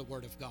meditate on the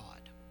Word of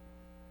God,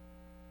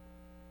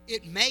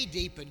 it may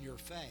deepen your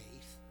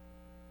faith.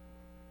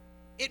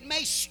 It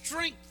may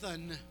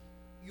strengthen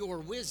your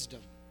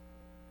wisdom.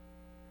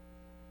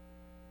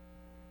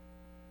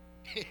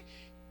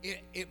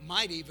 It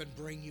might even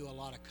bring you a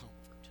lot of comfort.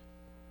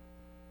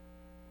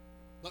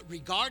 But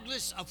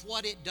regardless of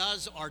what it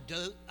does or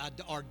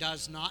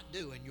does not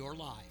do in your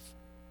life,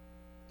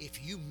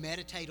 if you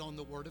meditate on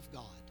the Word of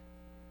God,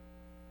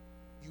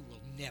 you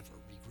will never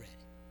regret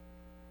it.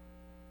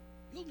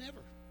 You'll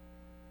never.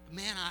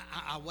 Man,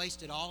 I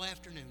wasted all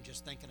afternoon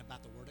just thinking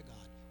about the Word of God.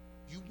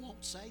 You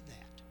won't say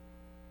that.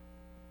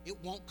 It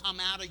won't come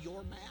out of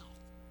your mouth.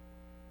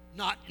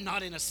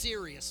 Not in a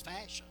serious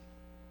fashion.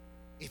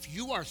 If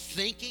you are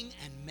thinking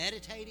and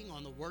meditating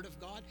on the Word of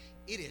God,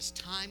 it is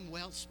time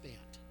well spent.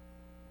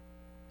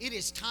 It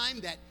is time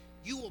that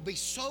you will be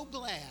so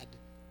glad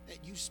that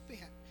you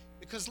spent.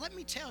 Because let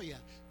me tell you,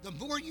 the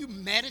more you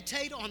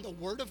meditate on the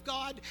Word of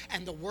God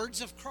and the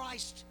words of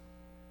Christ,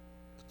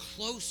 the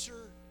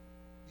closer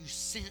you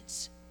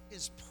sense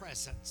His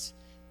presence.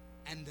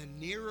 And the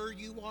nearer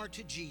you are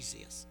to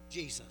Jesus,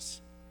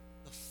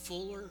 the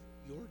fuller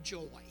your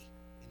joy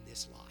in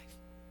this life.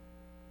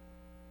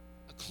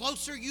 The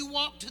closer you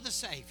walk to the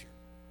Savior,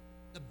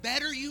 the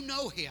better you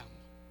know Him,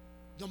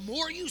 the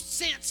more you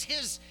sense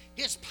His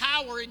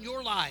power in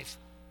your life.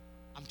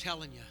 I'm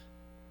telling you,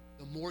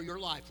 the more your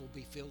life will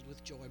be filled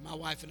with joy. My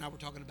wife and I were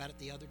talking about it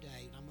the other day,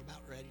 and I'm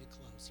about ready to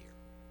close here.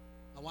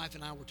 My wife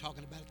and I were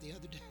talking about it the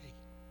other day.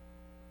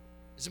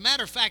 As a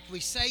matter of fact, we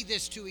say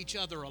this to each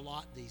other a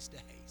lot these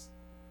days.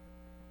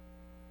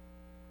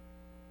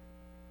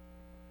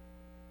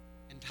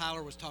 And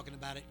Tyler was talking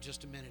about it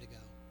just a minute ago.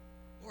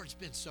 Lord, it's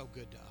been so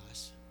good to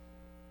us.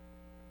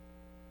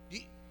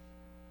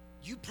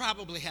 You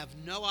probably have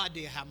no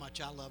idea how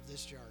much I love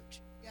this church.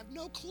 You have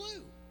no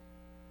clue.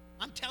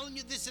 I'm telling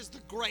you, this is the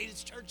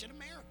greatest church in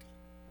America.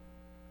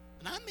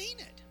 And I mean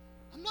it.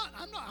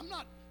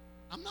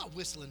 I'm not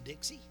whistling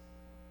Dixie.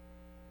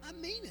 I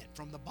mean it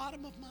from the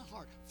bottom of my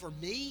heart. For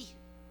me,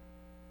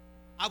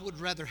 I would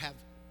rather have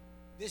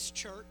this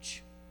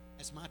church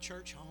as my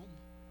church home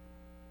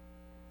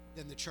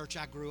than the church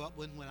I grew up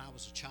with when I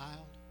was a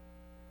child.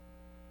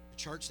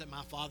 The church that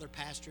my father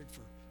pastored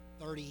for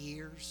 30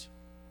 years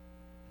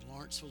in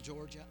Lawrenceville,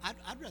 Georgia.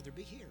 I'd rather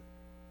be here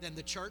than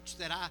the church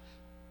that I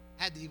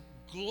had the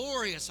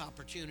glorious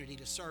opportunity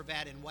to serve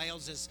at in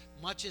Wales. As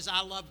much as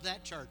I loved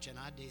that church, and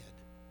I did,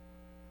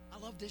 I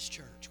love this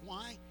church.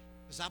 Why?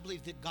 Because I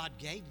believe that God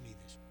gave me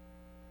this.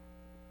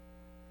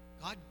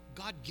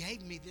 God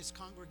gave me this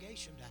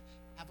congregation to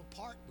have a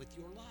part with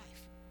your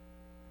life.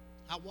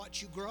 I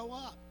watch you grow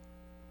up.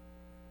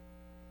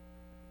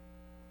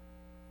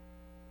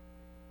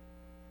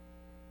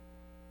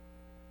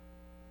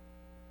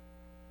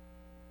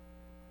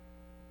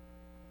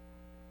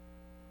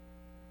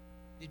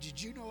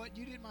 did you know what?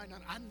 You didn't mind.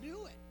 I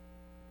knew it.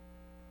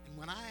 And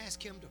when I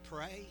asked him to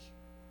pray,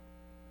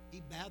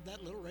 he bowed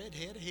that little red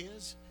head of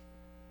his,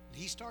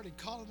 and he started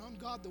calling on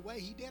God the way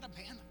he did.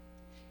 Man,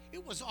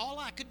 it was all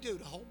I could do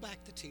to hold back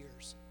the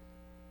tears.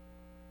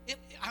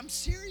 I'm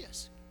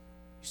serious.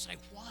 You say,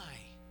 why?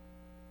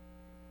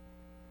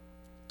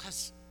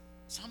 Because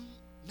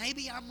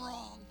maybe I'm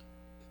wrong.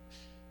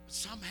 But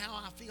somehow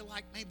I feel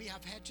like maybe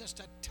I've had just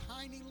a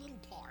tiny little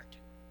part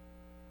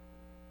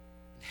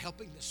in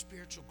helping the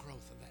spiritual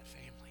growth of that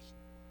family.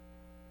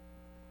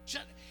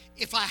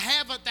 If I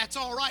haven't, that's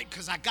all right,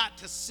 because I got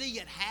to see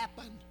it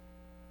happen.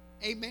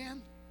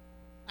 Amen.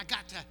 I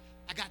got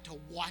to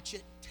watch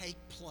it take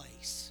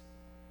place.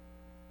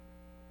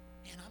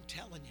 And I'm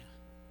telling you,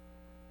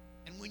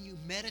 and when you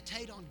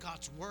meditate on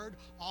God's word,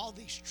 all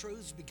these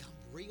truths become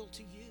real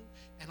to you,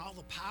 and all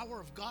the power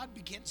of God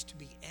begins to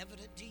be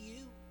evident to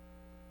you,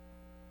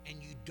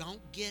 and you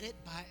don't get it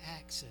by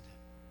accident.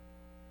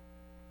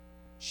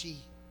 She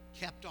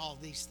kept all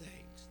these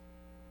things,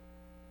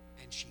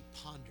 and she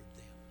pondered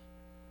them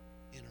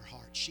in her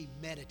heart. She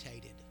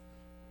meditated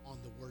on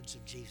the words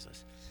of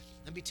Jesus.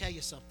 Let me tell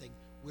you something.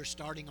 We're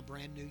starting a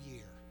brand new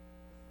year.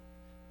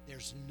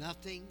 There's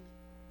nothing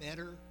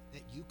better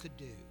that you could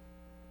do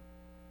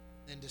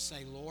than to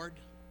say, Lord,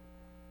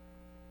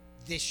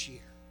 this year,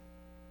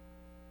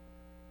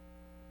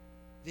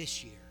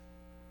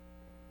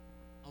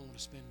 I want to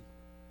spend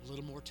a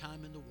little more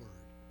time in the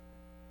Word,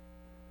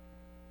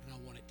 and I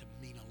want it to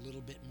mean a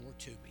little bit more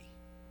to me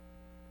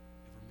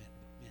than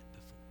ever meant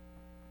before.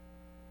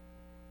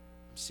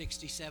 I'm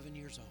 67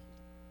 years old.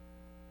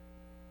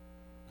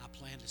 I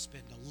plan to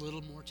spend a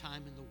little more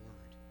time in the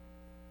Word.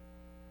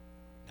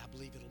 And I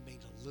believe it'll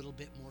mean a little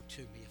bit more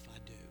to me if I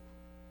do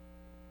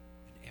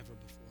than ever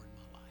before in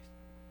my life.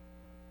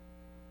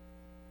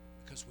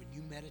 Because when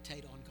you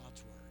meditate on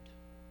God's Word,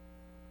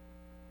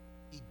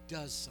 He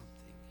does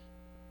something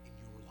in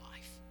your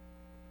life.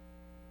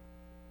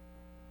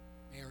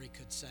 Mary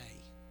could say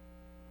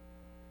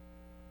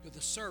to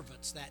the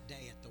servants that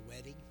day at the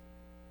wedding,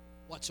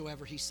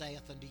 whatsoever He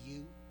saith unto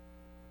you,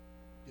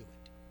 do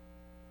it.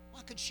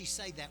 Why could she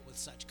say that with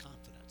such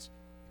confidence?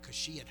 Because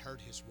she had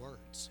heard His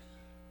words.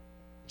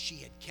 She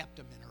had kept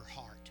them in her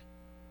heart.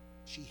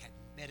 She had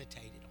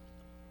meditated on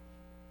them.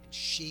 And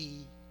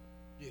she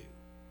knew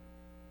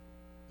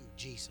who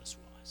Jesus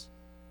was.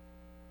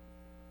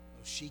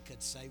 So she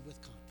could say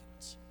with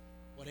confidence,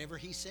 whatever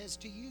He says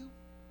to you,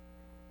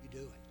 you do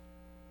it.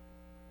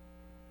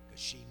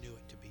 Because she knew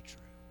it to be true.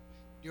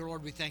 Dear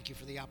Lord, we thank You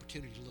for the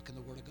opportunity to look in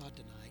the Word of God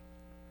tonight.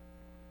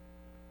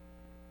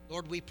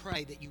 Lord, we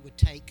pray that You would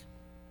take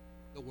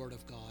the Word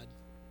of God.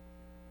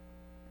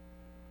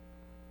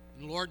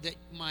 And Lord, that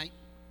You might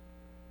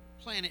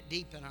plant it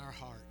deep in our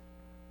heart.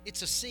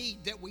 It's a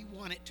seed that we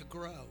want it to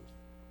grow.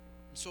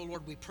 And so,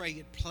 Lord, we pray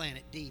You'd plant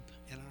it deep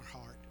in our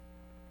heart.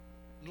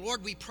 And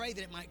Lord, we pray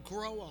that it might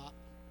grow up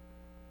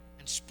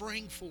and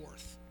spring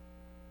forth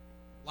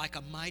like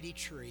a mighty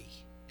tree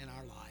in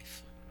our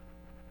life.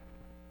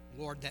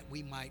 Lord, that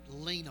we might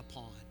lean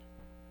upon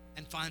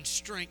and find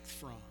strength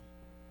from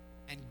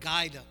and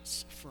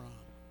guidance from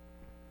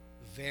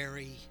the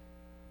very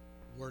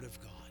Word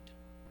of God.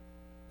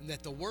 And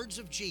that the words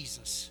of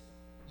Jesus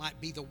might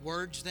be the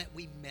words that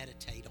we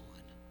meditate on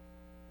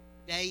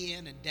day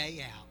in and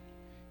day out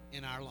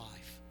in our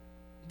life.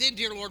 Then,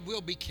 dear Lord,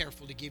 we'll be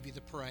careful to give You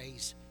the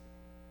praise,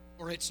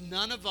 for it's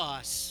none of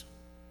us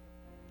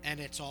and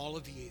it's all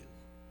of You. In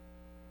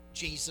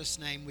Jesus'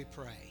 name we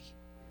pray.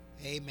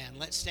 Amen.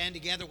 Let's stand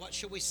together. What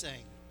shall we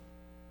sing?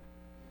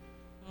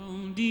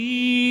 How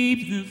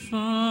deep the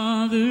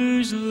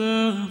Father's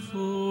love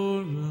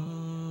for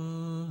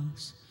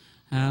us,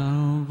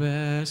 how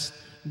vast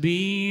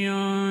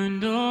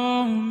beyond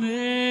all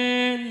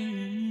measure,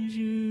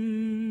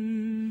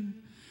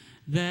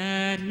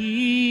 that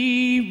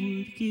He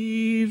would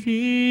give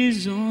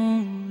His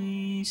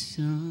only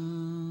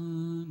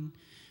Son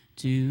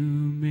to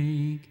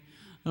make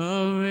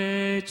a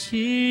wretch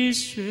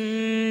His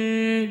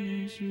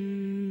treasure.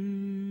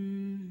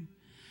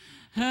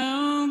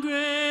 How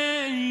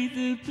great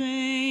the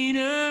pain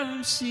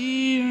of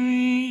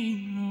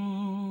searing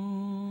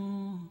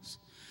loss!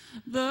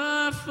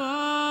 The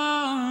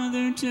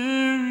Father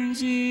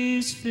turns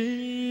His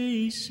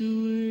face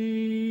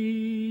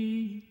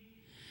away,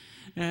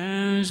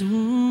 as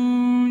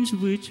wounds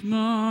which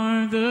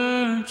mar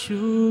the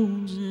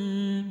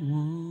chosen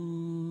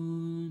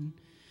one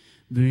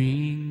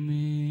bring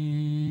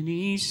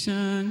many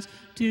sons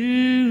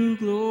to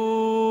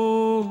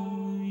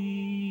glory.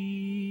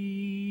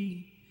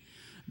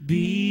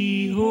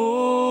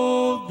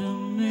 Behold the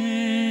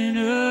man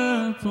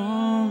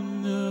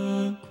upon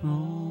the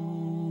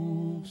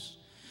cross,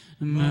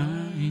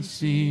 my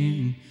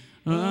sin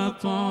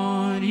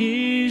upon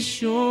His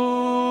shoulders,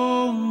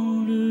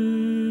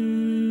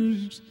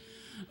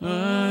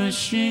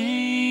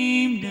 ashamed